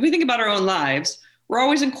always, if we think about our own lives, we're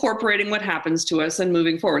always incorporating what happens to us and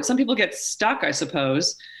moving forward. Some people get stuck, I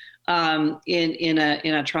suppose, in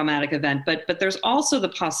a traumatic event, but there's also the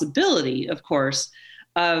possibility, of course,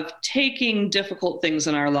 of taking difficult things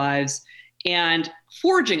in our lives and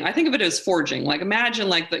forging. I think of it as forging. Like, imagine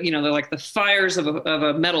they're like the fires of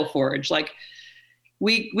a metal forge. Like,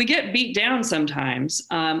 we get beat down sometimes.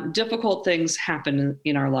 Difficult things happen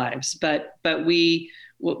in our lives, but we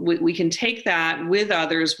can take that with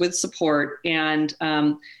others, with support, and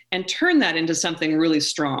turn that into something really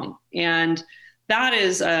strong. And that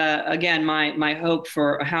is again my hope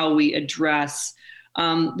for how we address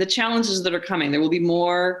the challenges that are coming. There will be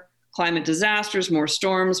more climate disasters, more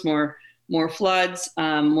storms, more floods,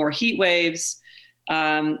 more heat waves,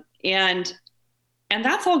 and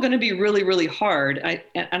that's all going to be really, really hard.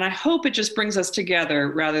 And I hope it just brings us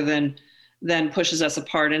together rather than pushes us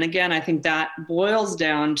apart. And again, I think that boils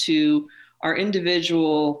down to our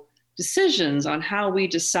individual decisions on how we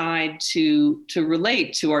decide to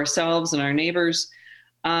relate to ourselves and our neighbors.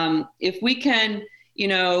 If we can,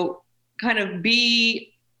 kind of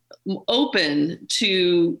be open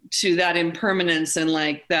to that impermanence and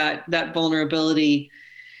like that vulnerability.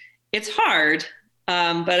 It's hard,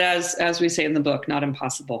 but as we say in the book, not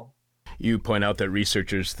impossible. You point out that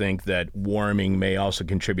researchers think that warming may also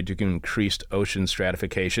contribute to increased ocean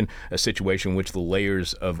stratification, a situation in which the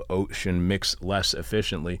layers of ocean mix less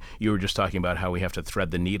efficiently. You were just talking about how we have to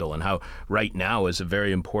thread the needle and how right now is a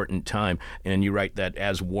very important time. And you write that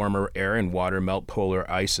as warmer air and water melt polar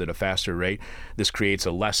ice at a faster rate, this creates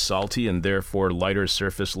a less salty and therefore lighter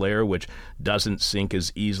surface layer, which doesn't sink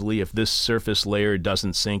as easily. If this surface layer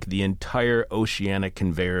doesn't sink, the entire oceanic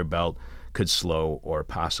conveyor belt could slow or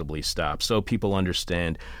possibly stop. So people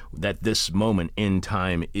understand that this moment in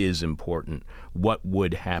time is important. What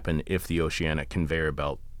would happen if the oceanic conveyor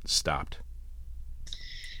belt stopped?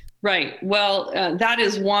 Right. Well, that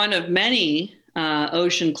is one of many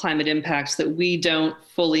ocean climate impacts that we don't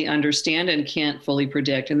fully understand and can't fully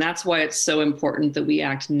predict. And that's why it's so important that we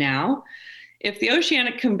act now. If the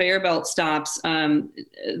oceanic conveyor belt stops,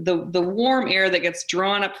 the warm air that gets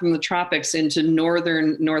drawn up from the tropics into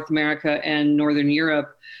northern North America and northern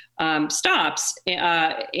Europe stops,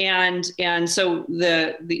 and so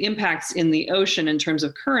the impacts in the ocean in terms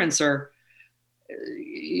of currents are,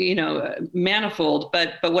 manifold.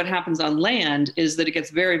 But what happens on land is that it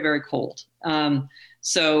gets very, very cold.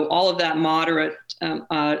 So all of that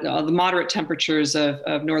the moderate temperatures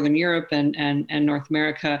of northern Europe and North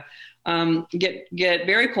America get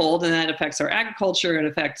very cold, and that affects our agriculture. It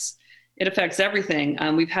affects everything.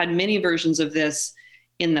 We've had many versions of this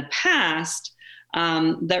in the past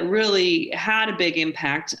that really had a big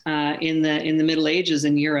impact in the Middle Ages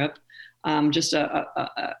in Europe. Just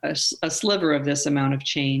a sliver of this amount of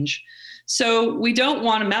change. So we don't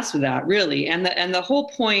want to mess with that, really. And the whole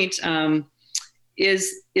point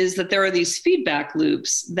is that there are these feedback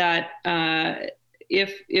loops that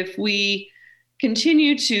if we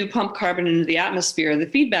continue to pump carbon into the atmosphere, the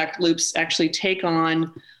feedback loops actually take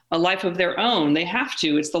on a life of their own. They have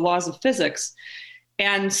to. It's the laws of physics.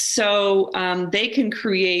 And so they can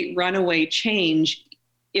create runaway change.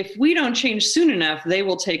 If we don't change soon enough, they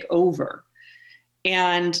will take over.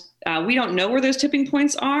 And we don't know where those tipping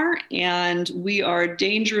points are, and we are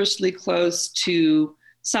dangerously close to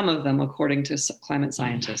some of them, according to climate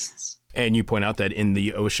scientists. And you point out that in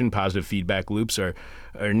the ocean, positive feedback loops are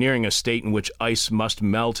nearing a state in which ice must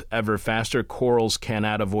melt ever faster. Corals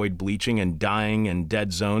cannot avoid bleaching, and dying and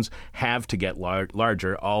dead zones have to get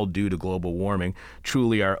larger, all due to global warming.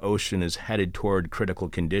 Truly, our ocean is headed toward critical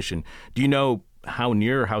condition. Do you know how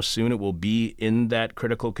near or how soon it will be in that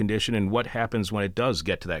critical condition, and what happens when it does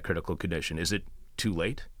get to that critical condition? Is it too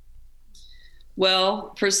late?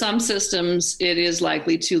 Well, for some systems, it is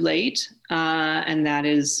likely too late, and that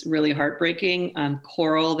is really heartbreaking.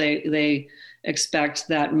 Coral, they expect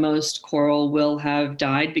that most coral will have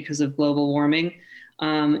died because of global warming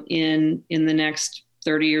in the next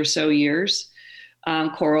 30 or so years.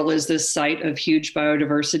 Coral is this site of huge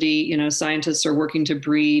biodiversity. You know, scientists are working to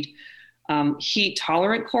breed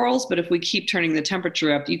heat-tolerant corals, but if we keep turning the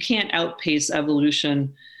temperature up, you can't outpace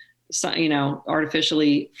evolution,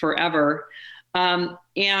 artificially forever.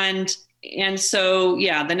 And so,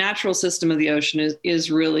 yeah, the natural system of the ocean is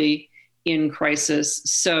really in crisis.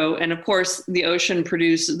 So, and of course, the ocean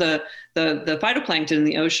produces the phytoplankton in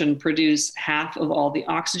the ocean produce half of all the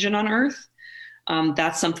oxygen on Earth.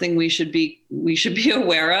 That's something we should be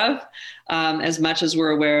aware of, as much as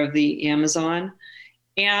we're aware of the Amazon.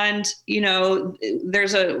 And,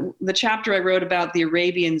 there's the chapter I wrote about the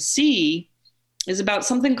Arabian Sea is about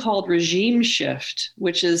something called regime shift,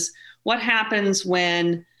 which is what happens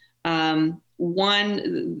when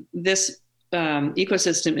this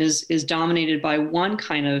ecosystem is dominated by one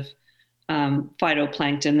kind of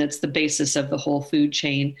phytoplankton that's the basis of the whole food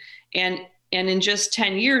chain. And in just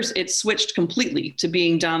 10 years, it switched completely to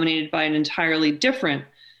being dominated by an entirely different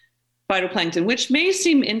phytoplankton, which may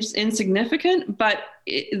seem insignificant, but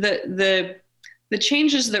the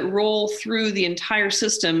changes that roll through the entire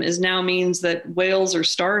system now means that whales are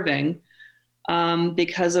starving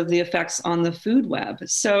because of the effects on the food web.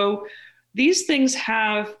 So these things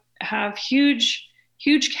have huge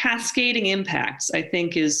cascading impacts. I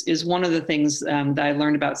think is one of the things that I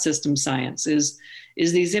learned about system science is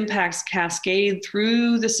these impacts cascade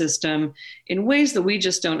through the system in ways that we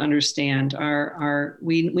just don't understand.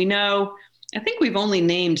 We know, I think we've only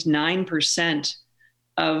named 9%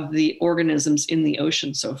 of the organisms in the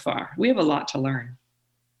ocean so far. We have a lot to learn.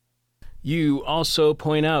 You also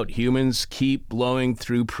point out humans keep blowing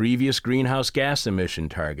through previous greenhouse gas emission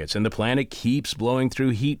targets, and the planet keeps blowing through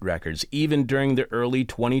heat records, even during the early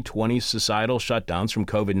 2020 societal shutdowns from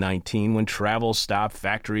COVID-19, when travel stopped,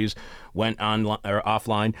 factories went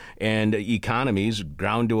offline, and economies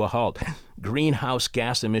ground to a halt. Greenhouse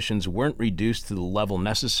gas emissions weren't reduced to the level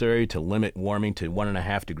necessary to limit warming to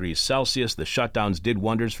 1.5 degrees Celsius. The shutdowns did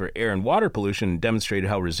wonders for air and water pollution and demonstrated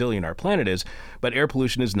how resilient our planet is, but air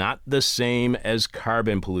pollution is not the same as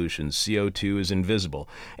carbon pollution. CO2 is invisible,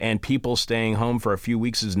 and people staying home for a few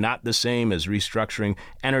weeks is not the same as restructuring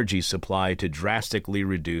energy supply to drastically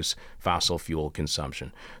reduce fossil fuel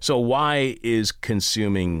consumption. So why is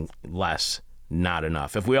consuming less not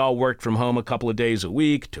enough? If we all worked from home a couple of days a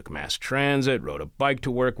week, took mass transit, rode a bike to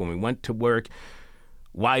work when we went to work,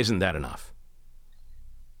 why isn't that enough?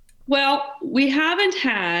 Well, we haven't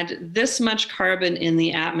had this much carbon in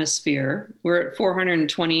the atmosphere. We're at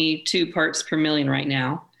 422 parts per million right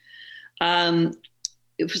now,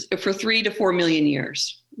 for 3 to 4 million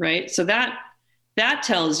years, right? So that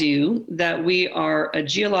tells you that we are a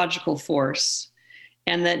geological force,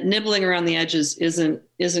 and that nibbling around the edges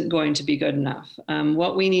isn't going to be good enough.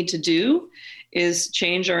 What we need to do is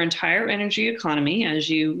change our entire energy economy, as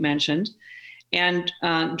you mentioned, and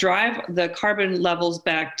drive the carbon levels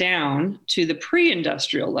back down to the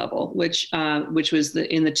pre-industrial level, which was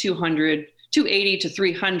in the 280 to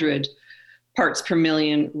 300 parts per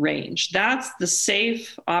million range. That's the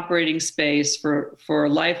safe operating space for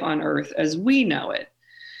life on Earth as we know it.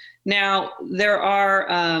 Now, there are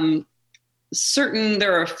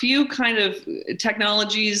a few kind of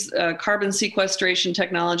technologies, carbon sequestration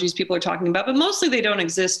technologies people are talking about, but mostly they don't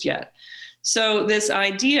exist yet. So this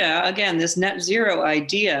idea, again, this net zero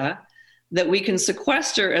idea that we can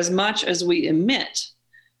sequester as much as we emit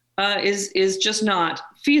is just not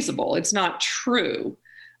feasible. It's not true.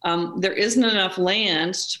 There isn't enough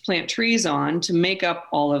land to plant trees on to make up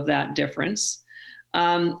all of that difference.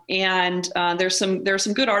 There's some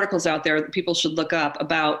good articles out there that people should look up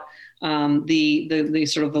about the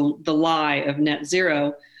sort of the lie of net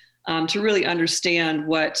zero, to really understand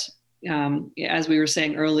what, as we were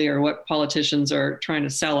saying earlier, what politicians are trying to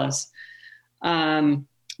sell us.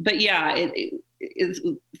 But yeah,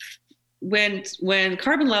 when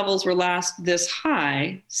carbon levels were last this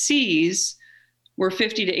high, seas were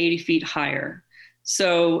 50 to 80 feet higher.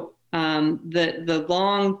 So the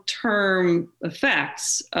long-term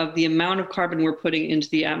effects of the amount of carbon we're putting into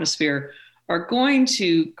the atmosphere are going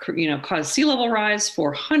to, cause sea level rise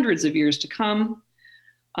for hundreds of years to come.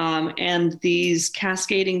 And these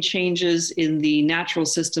cascading changes in the natural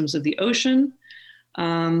systems of the ocean,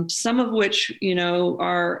 some of which,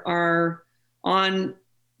 are on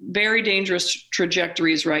very dangerous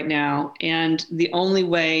trajectories right now. And the only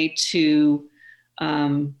way to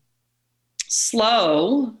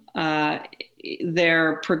slow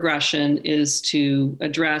their progression is to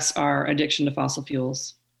address our addiction to fossil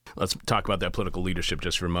fuels. Let's talk about that political leadership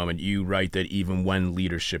just for a moment. You write that even when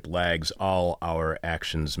leadership lags, all our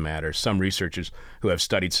actions matter. Some researchers who have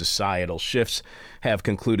studied societal shifts have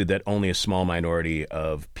concluded that only a small minority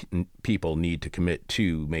of people need to commit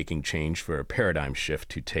to making change for a paradigm shift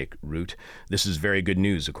to take root. This is very good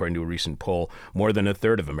news. According to a recent poll, more than a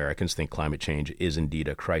third of Americans think climate change is indeed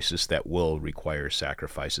a crisis that will require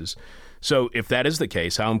sacrifices. So if that is the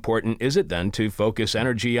case, how important is it then to focus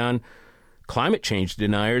energy on climate change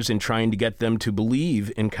deniers and trying to get them to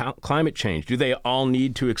believe in climate change? Do they all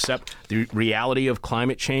need to accept the reality of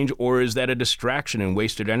climate change, or is that a distraction and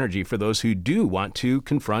wasted energy for those who do want to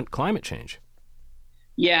confront climate change?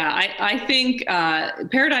 Yeah, I think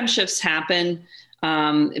paradigm shifts happen,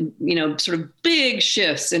 sort of big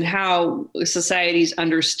shifts in how societies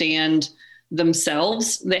understand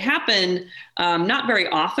themselves. They happen not very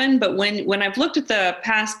often, but when I've looked at the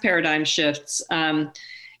past paradigm shifts,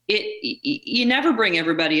 you never bring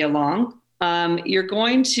everybody along. You're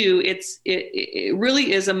going to, it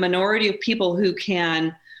really is a minority of people who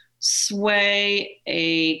can sway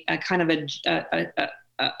a kind of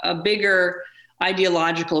a bigger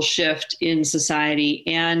ideological shift in society.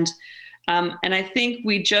 And I think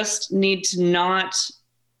we just need to not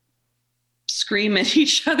scream at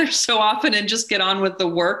each other so often and just get on with the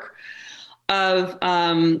work of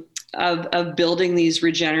building these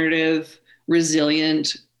regenerative,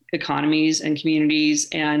 resilient economies and communities.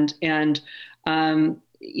 I'm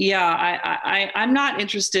not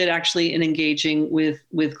interested actually in engaging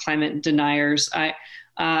with climate deniers.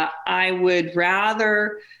 I would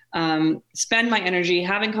rather spend my energy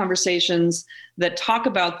having conversations that talk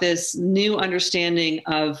about this new understanding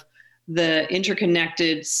of the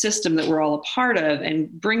interconnected system that we're all a part of,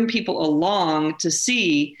 and bring people along to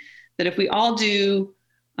see that if we all do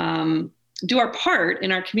our part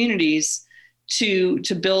in our communities to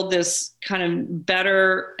build this kind of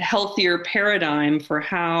better, healthier paradigm for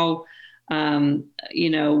how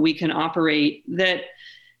we can operate, that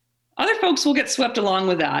other folks will get swept along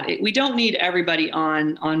with that. We don't need everybody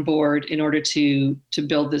on board in order to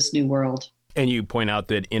build this new world. And you point out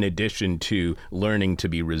that in addition to learning to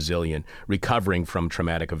be resilient, recovering from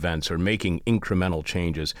traumatic events, or making incremental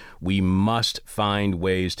changes, we must find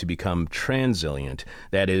ways to become transilient.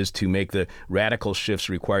 That is, to make the radical shifts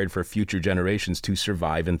required for future generations to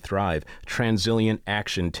survive and thrive. Transilient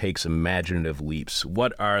action takes imaginative leaps.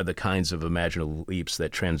 What are the kinds of imaginative leaps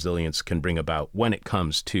that transilience can bring about when it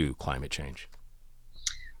comes to climate change?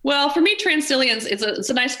 Well, for me, transilience, it's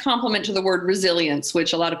a nice complement to the word resilience,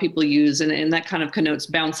 which a lot of people use, and that kind of connotes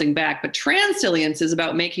bouncing back. But transilience is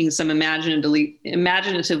about making some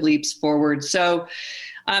imaginative leaps forward. So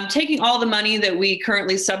taking all the money that we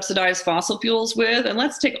currently subsidize fossil fuels with, and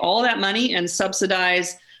let's take all that money and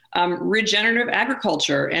subsidize regenerative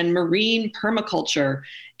agriculture and marine permaculture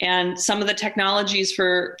and some of the technologies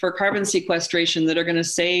for carbon sequestration that are going to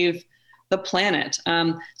save the planet.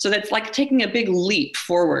 So that's like taking a big leap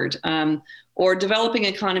forward, or developing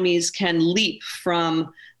economies can leap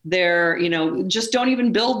from their, just don't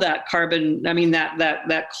even build that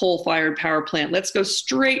that coal-fired power plant. Let's go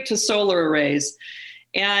straight to solar arrays,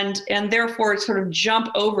 and therefore sort of jump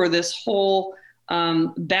over this whole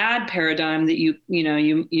bad paradigm that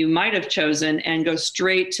you might have chosen, and go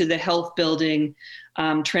straight to the health building,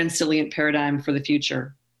 transilient paradigm for the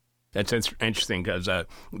future. That's interesting because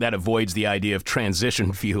that avoids the idea of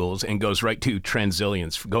transition fuels and goes right to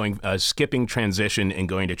transilience, skipping transition and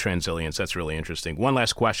going to transilience. That's really interesting. One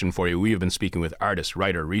last question for you. We have been speaking with artist,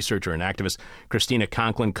 writer, researcher, and activist Christina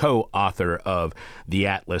Conklin, co-author of The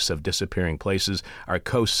Atlas of Disappearing Places, Our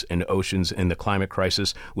Coasts and Oceans in the Climate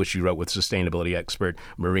Crisis, which she wrote with sustainability expert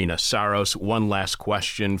Marina Saros. One last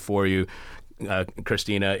question for you,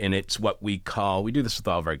 Christina, and it's what we do this with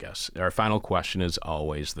all of our guests. Our final question is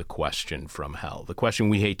always the question from hell. The question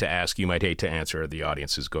we hate to ask, you might hate to answer, the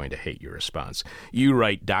audience is going to hate your response. You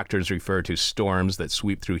write, doctors refer to storms that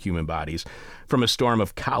sweep through human bodies, from a storm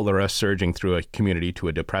of cholera surging through a community to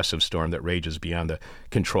a depressive storm that rages beyond the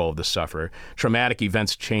control of the sufferer. Traumatic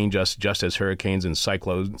events change us just as hurricanes and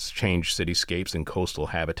cyclones change cityscapes and coastal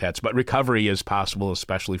habitats, but recovery is possible,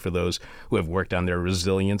 especially for those who have worked on their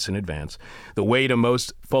resilience in advance. The way to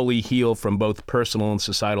most fully heal from both personal and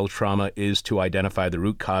societal trauma is to identify the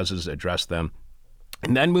root causes, address them,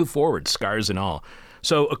 and then move forward, scars and all.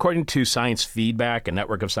 So according to Science Feedback, a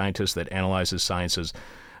network of scientists that analyzes sciences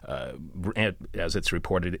as it's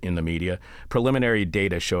reported in the media, preliminary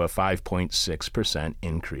data show a 5.6%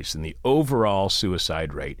 increase in the overall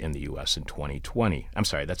suicide rate in the U.S. in 2020. I'm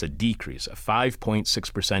sorry, that's a decrease, a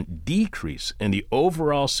 5.6% decrease in the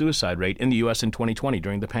overall suicide rate in the U.S. in 2020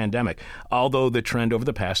 during the pandemic, although the trend over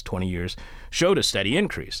the past 20 years showed a steady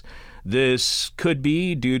increase. This could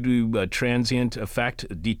be due to a transient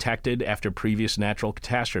effect detected after previous natural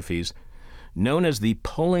catastrophes, known as the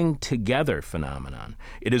pulling together phenomenon.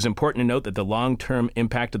 It is important to note that the long-term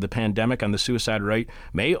impact of the pandemic on the suicide rate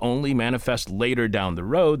may only manifest later down the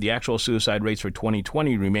road. The actual suicide rates for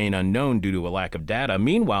 2020 remain unknown due to a lack of data.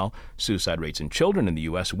 Meanwhile, suicide rates in children in the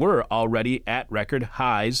U.S. were already at record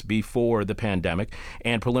highs before the pandemic,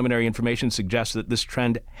 and preliminary information suggests that this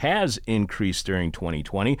trend has increased during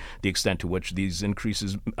 2020. The extent to which these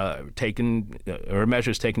increases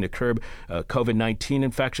measures taken to curb COVID-19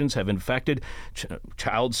 infections have infected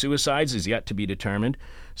child suicides is yet to be determined.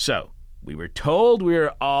 So, we were told we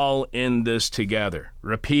were all in this together,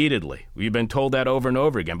 repeatedly. We've been told that over and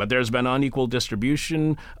over again, but there's been unequal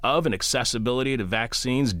distribution of and accessibility to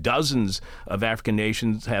vaccines. Dozens of African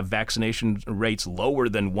nations have vaccination rates lower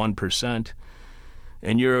than 1%.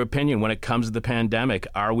 In your opinion, when it comes to the pandemic,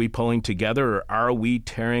 are we pulling together or are we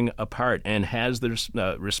tearing apart? And has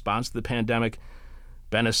the response to the pandemic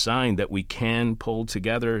been a sign that we can pull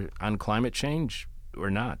together on climate change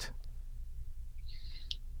or not?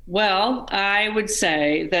 Well, I would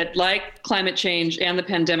say that like climate change and the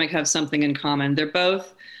pandemic have something in common. They're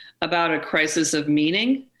both about a crisis of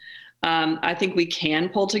meaning. I think we can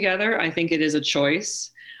pull together. I think it is a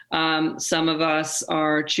choice. Some of us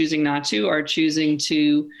are choosing not to, are choosing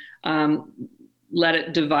to let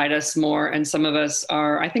it divide us more. And some of us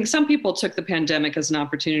I think some people took the pandemic as an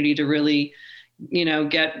opportunity to really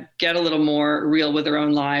get a little more real with their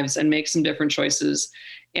own lives and make some different choices.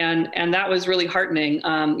 And that was really heartening.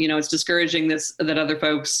 It's discouraging that other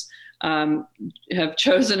folks have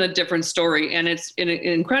chosen a different story. And it's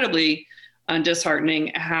incredibly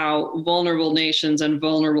disheartening how vulnerable nations and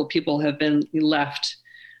vulnerable people have been left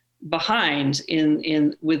behind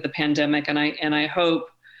with the pandemic. And I hope,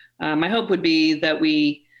 my hope would be that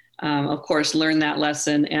we, of course, learn that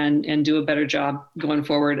lesson and do a better job going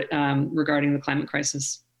forward regarding the climate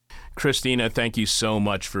crisis. Christina, thank you so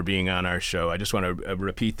much for being on our show. I just want to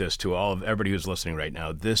repeat this to everybody who's listening right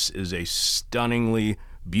now. This is a stunningly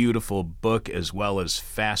beautiful book as well as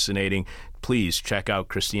fascinating. Please check out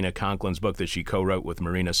Christina Conklin's book that she co-wrote with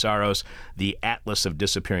Marina Saros, The Atlas of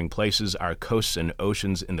Disappearing Places, Our Coasts and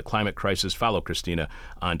Oceans in the Climate Crisis. Follow Christina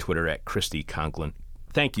on Twitter at Christy Conklin.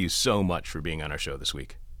 Thank you so much for being on our show this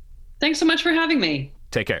week. Thanks so much for having me.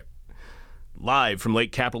 Take care. Live from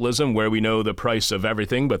Late Capitalism, where we know the price of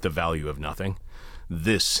everything but the value of nothing.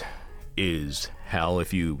 This is Hell.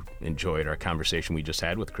 If you enjoyed our conversation we just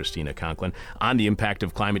had with Christina Conklin on the impact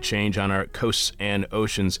of climate change on our coasts and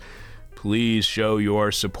oceans, please show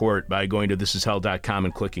your support by going to thisishell.com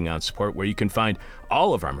and clicking on support, where you can find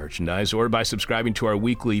all of our merchandise, or by subscribing to our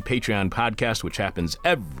weekly Patreon podcast, which happens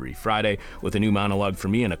every Friday with a new monologue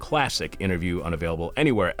from me and a classic interview unavailable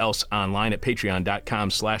anywhere else online at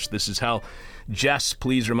patreon.com/thisishell. Jess,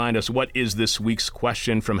 please remind us, what is this week's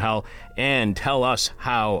question from hell, and tell us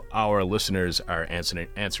how our listeners are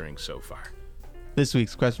answering so far. This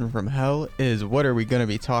week's question from hell is, what are we going to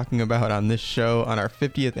be talking about on this show on our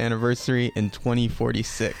 50th anniversary in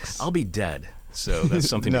 2046? I'll be dead, so that's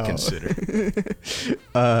something to consider.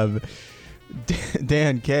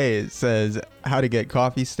 Dan K says, how to get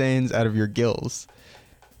coffee stains out of your gills.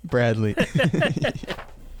 Bradley.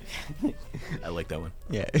 I like that one.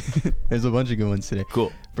 Yeah, there's a bunch of good ones today.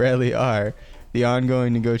 Cool. Bradley R. The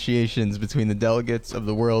ongoing negotiations between the delegates of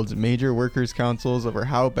the world's major workers' councils over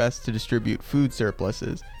how best to distribute food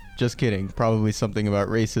surpluses. Just kidding. Probably something about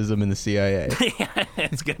racism in the CIA. Yeah,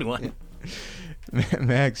 that's a good one.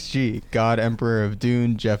 Max G. God Emperor of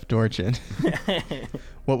Dune, Jeff Dorchin.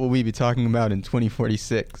 What will we be talking about in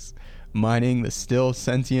 2046? Mining the still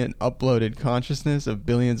sentient uploaded consciousness of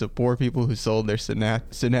billions of poor people who sold their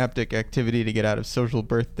synaptic activity to get out of social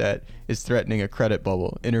birth debt is threatening a credit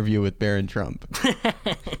bubble. Interview with Barron Trump.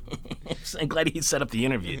 I'm glad he set up the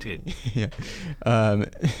interview, too. Yeah.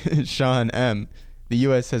 Sean M. The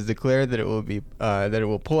U.S. has declared that it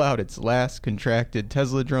will pull out its last contracted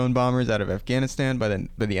Tesla drone bombers out of Afghanistan by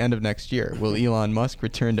the end of next year. Will Elon Musk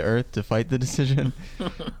return to Earth to fight the decision?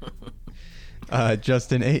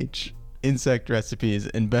 Justin H. Insect recipes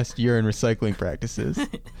and best urine recycling practices.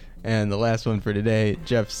 And the last one for today,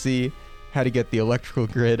 Jeff C. How to get the electrical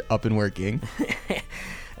grid up and working.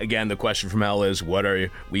 Again, the question from hell is, what are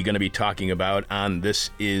we going to be talking about on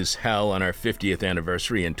This Is Hell on our 50th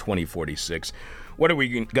anniversary in 2046? What are we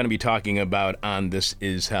going to be talking about on This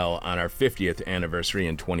Is Hell on our 50th anniversary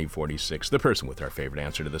in 2046? The person with our favorite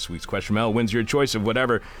answer to this week's question from hell wins your choice of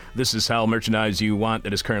whatever This Is Hell merchandise you want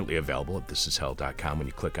that is currently available at thisishell.com when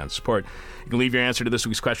you click on support. You can leave your answer to this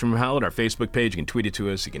week's question from hell at our Facebook page. You can tweet it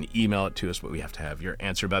to us. You can email it to us, but we have to have your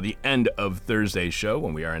answer by the end of Thursday's show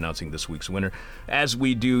when we are announcing this week's winner. As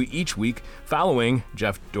we do each week following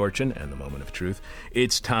Jeff Dorchin and the Moment of Truth,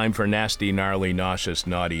 it's time for nasty, gnarly, nauseous,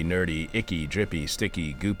 naughty, nerdy, icky, drippy,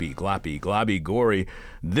 sticky, goopy, gloppy, globby, gory.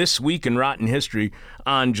 This week in Rotten History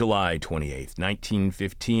on July 28th,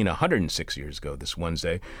 1915, 106 years ago this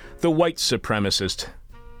Wednesday, the white supremacist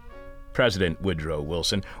President Woodrow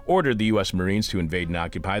Wilson ordered the U.S. Marines to invade and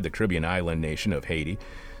occupy the Caribbean island nation of Haiti.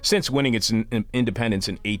 Since winning its independence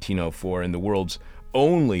in 1804 in the world's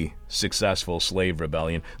only successful slave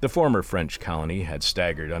rebellion, the former French colony had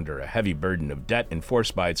staggered under a heavy burden of debt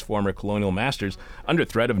enforced by its former colonial masters under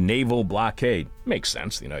threat of naval blockade. Makes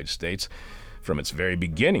sense. The United States, from its very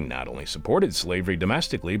beginning, not only supported slavery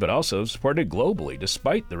domestically, but also supported globally,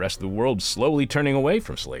 despite the rest of the world slowly turning away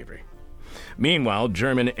from slavery. Meanwhile,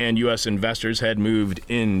 German and U.S. investors had moved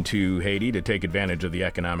into Haiti to take advantage of the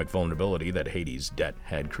economic vulnerability that Haiti's debt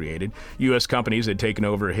had created. U.S. companies had taken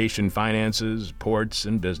over Haitian finances, ports,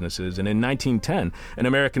 and businesses, and in 1910, an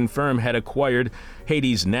American firm had acquired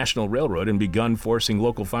Haiti's National Railroad and begun forcing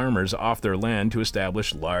local farmers off their land to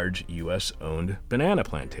establish large U.S.-owned banana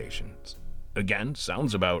plantations. Again,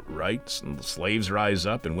 sounds about right. The slaves rise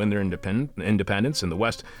up and win their independence, and the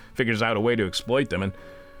West figures out a way to exploit them and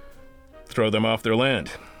throw them off their land.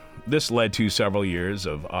 This led to several years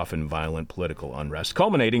of often violent political unrest,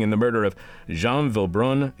 culminating in the murder of Jean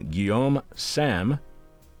Vilbrun Guillaume Sam,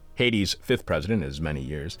 Haiti's fifth president in as many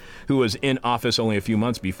years, who was in office only a few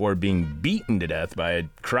months before being beaten to death by a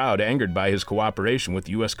crowd angered by his cooperation with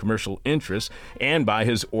U.S. commercial interests and by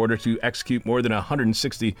his order to execute more than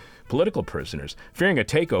 160 political prisoners. Fearing a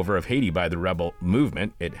takeover of Haiti by the rebel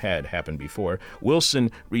movement, it had happened before,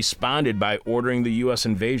 Wilson responded by ordering the U.S.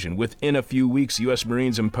 invasion. Within a few weeks, U.S.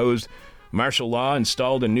 Marines imposed martial law,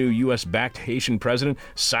 installed a new U.S.-backed Haitian president,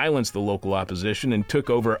 silenced the local opposition, and took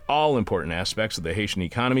over all important aspects of the Haitian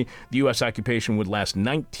economy. The U.S. occupation would last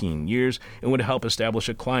 19 years and would help establish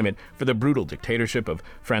a climate for the brutal dictatorship of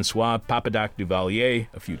Francois Papadoc Duvalier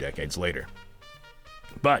a few decades later.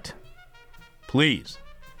 But please,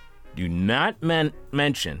 do not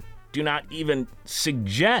mention, do not even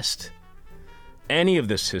suggest any of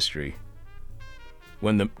this history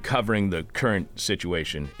when covering the current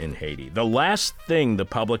situation in Haiti. The last thing the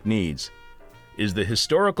public needs is the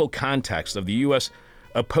historical context of the U.S.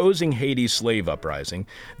 opposing Haiti's slave uprising,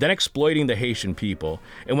 then exploiting the Haitian people,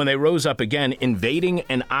 and when they rose up again, invading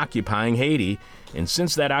and occupying Haiti, and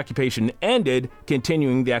since that occupation ended,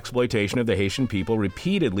 continuing the exploitation of the Haitian people,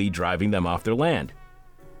 repeatedly driving them off their land.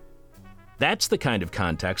 That's the kind of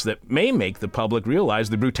context that may make the public realize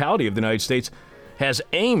the brutality of the United States has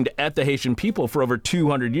aimed at the Haitian people for over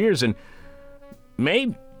 200 years and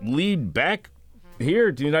may lead back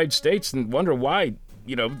here to the United States and wonder why,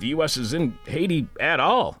 the U.S. is in Haiti at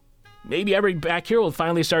all. Maybe everybody back here will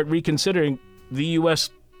finally start reconsidering the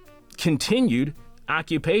U.S. continued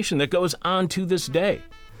occupation that goes on to this day.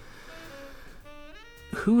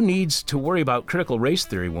 Who needs to worry about critical race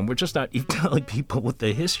theory when we're just not even telling people what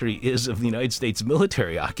the history is of the United States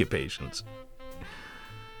military occupations?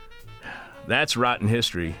 That's Rotten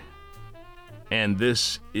History. And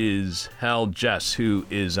this is Hell Jess, who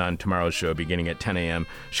is on tomorrow's show beginning at 10 a.m.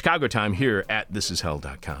 Chicago time here at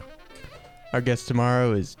thisishell.com. Our guest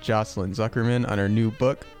tomorrow is Jocelyn Zuckerman on her new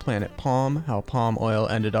book, Planet Palm: How Palm Oil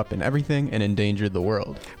Ended Up in Everything and Endangered the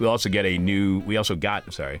World. We also got a new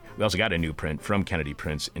print from Kennedy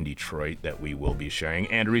Prince in Detroit that we will be sharing,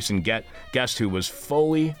 and a recent guest who was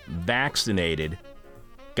fully vaccinated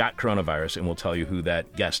got coronavirus, and we'll tell you who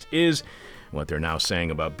that guest is, what they're now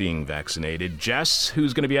saying about being vaccinated. Jess,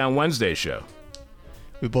 who's going to be on Wednesday's show?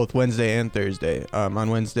 We both Wednesday and Thursday. On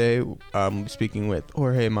Wednesday, speaking with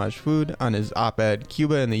Jorge Majfood on his op-ed,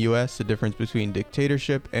 Cuba and the U.S., the difference between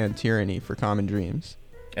dictatorship and tyranny for common dreams.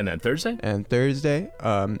 And then Thursday? And Thursday,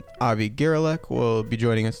 Avi Giralek will be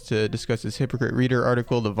joining us to discuss his Hypocrite Reader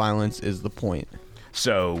article, The Violence is the Point.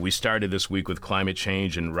 So we started this week with climate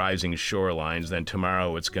change and rising shorelines. Then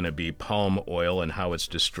tomorrow it's going to be palm oil and how it's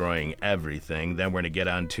destroying everything. Then we're going to get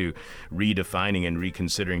on to redefining and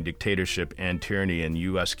reconsidering dictatorship and tyranny in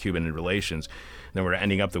U.S.-Cuban relations. Then we're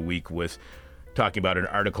ending up the week with talking about an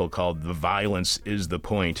article called The Violence is the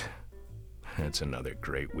Point. It's another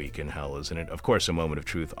great week in hell, isn't it? Of course, a moment of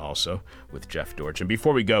truth also with Jeff Dorch. And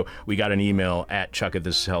before we go, we got an email at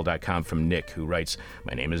chuck@thisishell.com from Nick, who writes,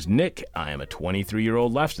 "My name is Nick. I am a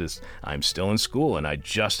 23-year-old leftist. I'm still in school, and I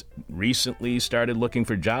just recently started looking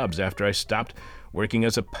for jobs after I stopped working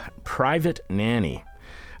as a private nanny.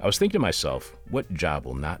 I was thinking to myself, what job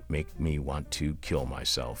will not make me want to kill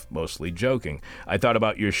myself? Mostly joking. I thought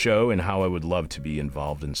about your show and how I would love to be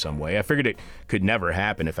involved in some way. I figured it could never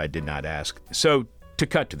happen if I did not ask. So, to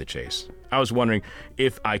cut to the chase, I was wondering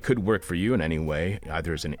if I could work for you in any way,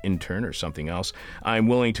 either as an intern or something else. I'm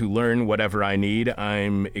willing to learn whatever I need.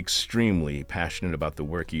 I'm extremely passionate about the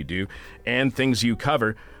work you do and things you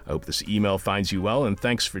cover. I hope this email finds you well, and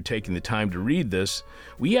thanks for taking the time to read this.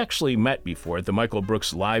 We actually met before at the Michael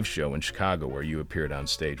Brooks live show in Chicago, where you appeared on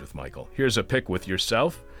stage with Michael. Here's a pic with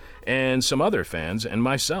yourself and some other fans and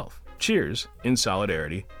myself. Cheers, in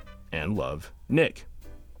solidarity and love, Nick."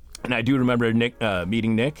 And I do remember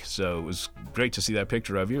meeting Nick, so it was great to see that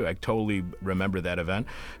picture of you. I totally remember that event.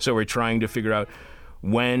 So we're trying to figure out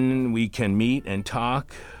when we can meet and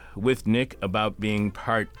talk with Nick about being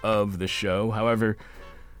part of the show. However,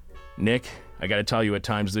 Nick, I got to tell you, at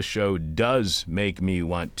times this show does make me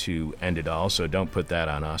want to end it all, so don't put that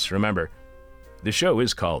on us. Remember, the show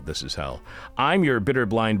is called This Is Hell. I'm your bitter,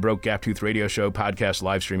 blind, broke, gap-toothed radio show, podcast,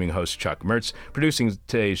 live streaming host, Chuck Mertz. Producing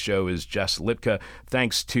today's show is Jess Litka.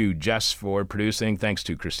 Thanks to Jess for producing. Thanks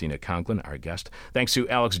to Christina Conklin, our guest. Thanks to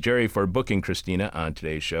Alex Jerry for booking Christina on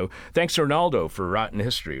today's show. Thanks to Ronaldo for Rotten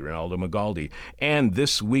History, Ronaldo Magaldi. And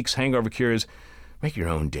this week's hangover cure is make your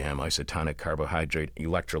own damn isotonic carbohydrate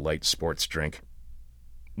electrolyte sports drink.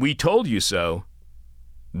 We told you so.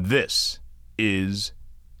 This is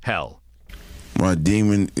hell. My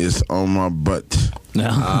demon is on my butt.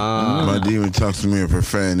 My demon talks to me in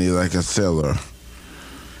profanity like a sailor.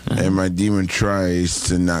 And my demon tries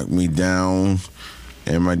to knock me down.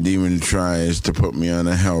 And my demon tries to put me on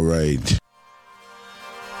a hell ride.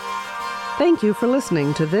 Thank you for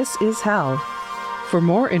listening to This Is Hell. For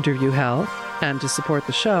more Interview Hell and to support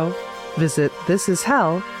the show, visit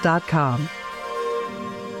thisishell.com.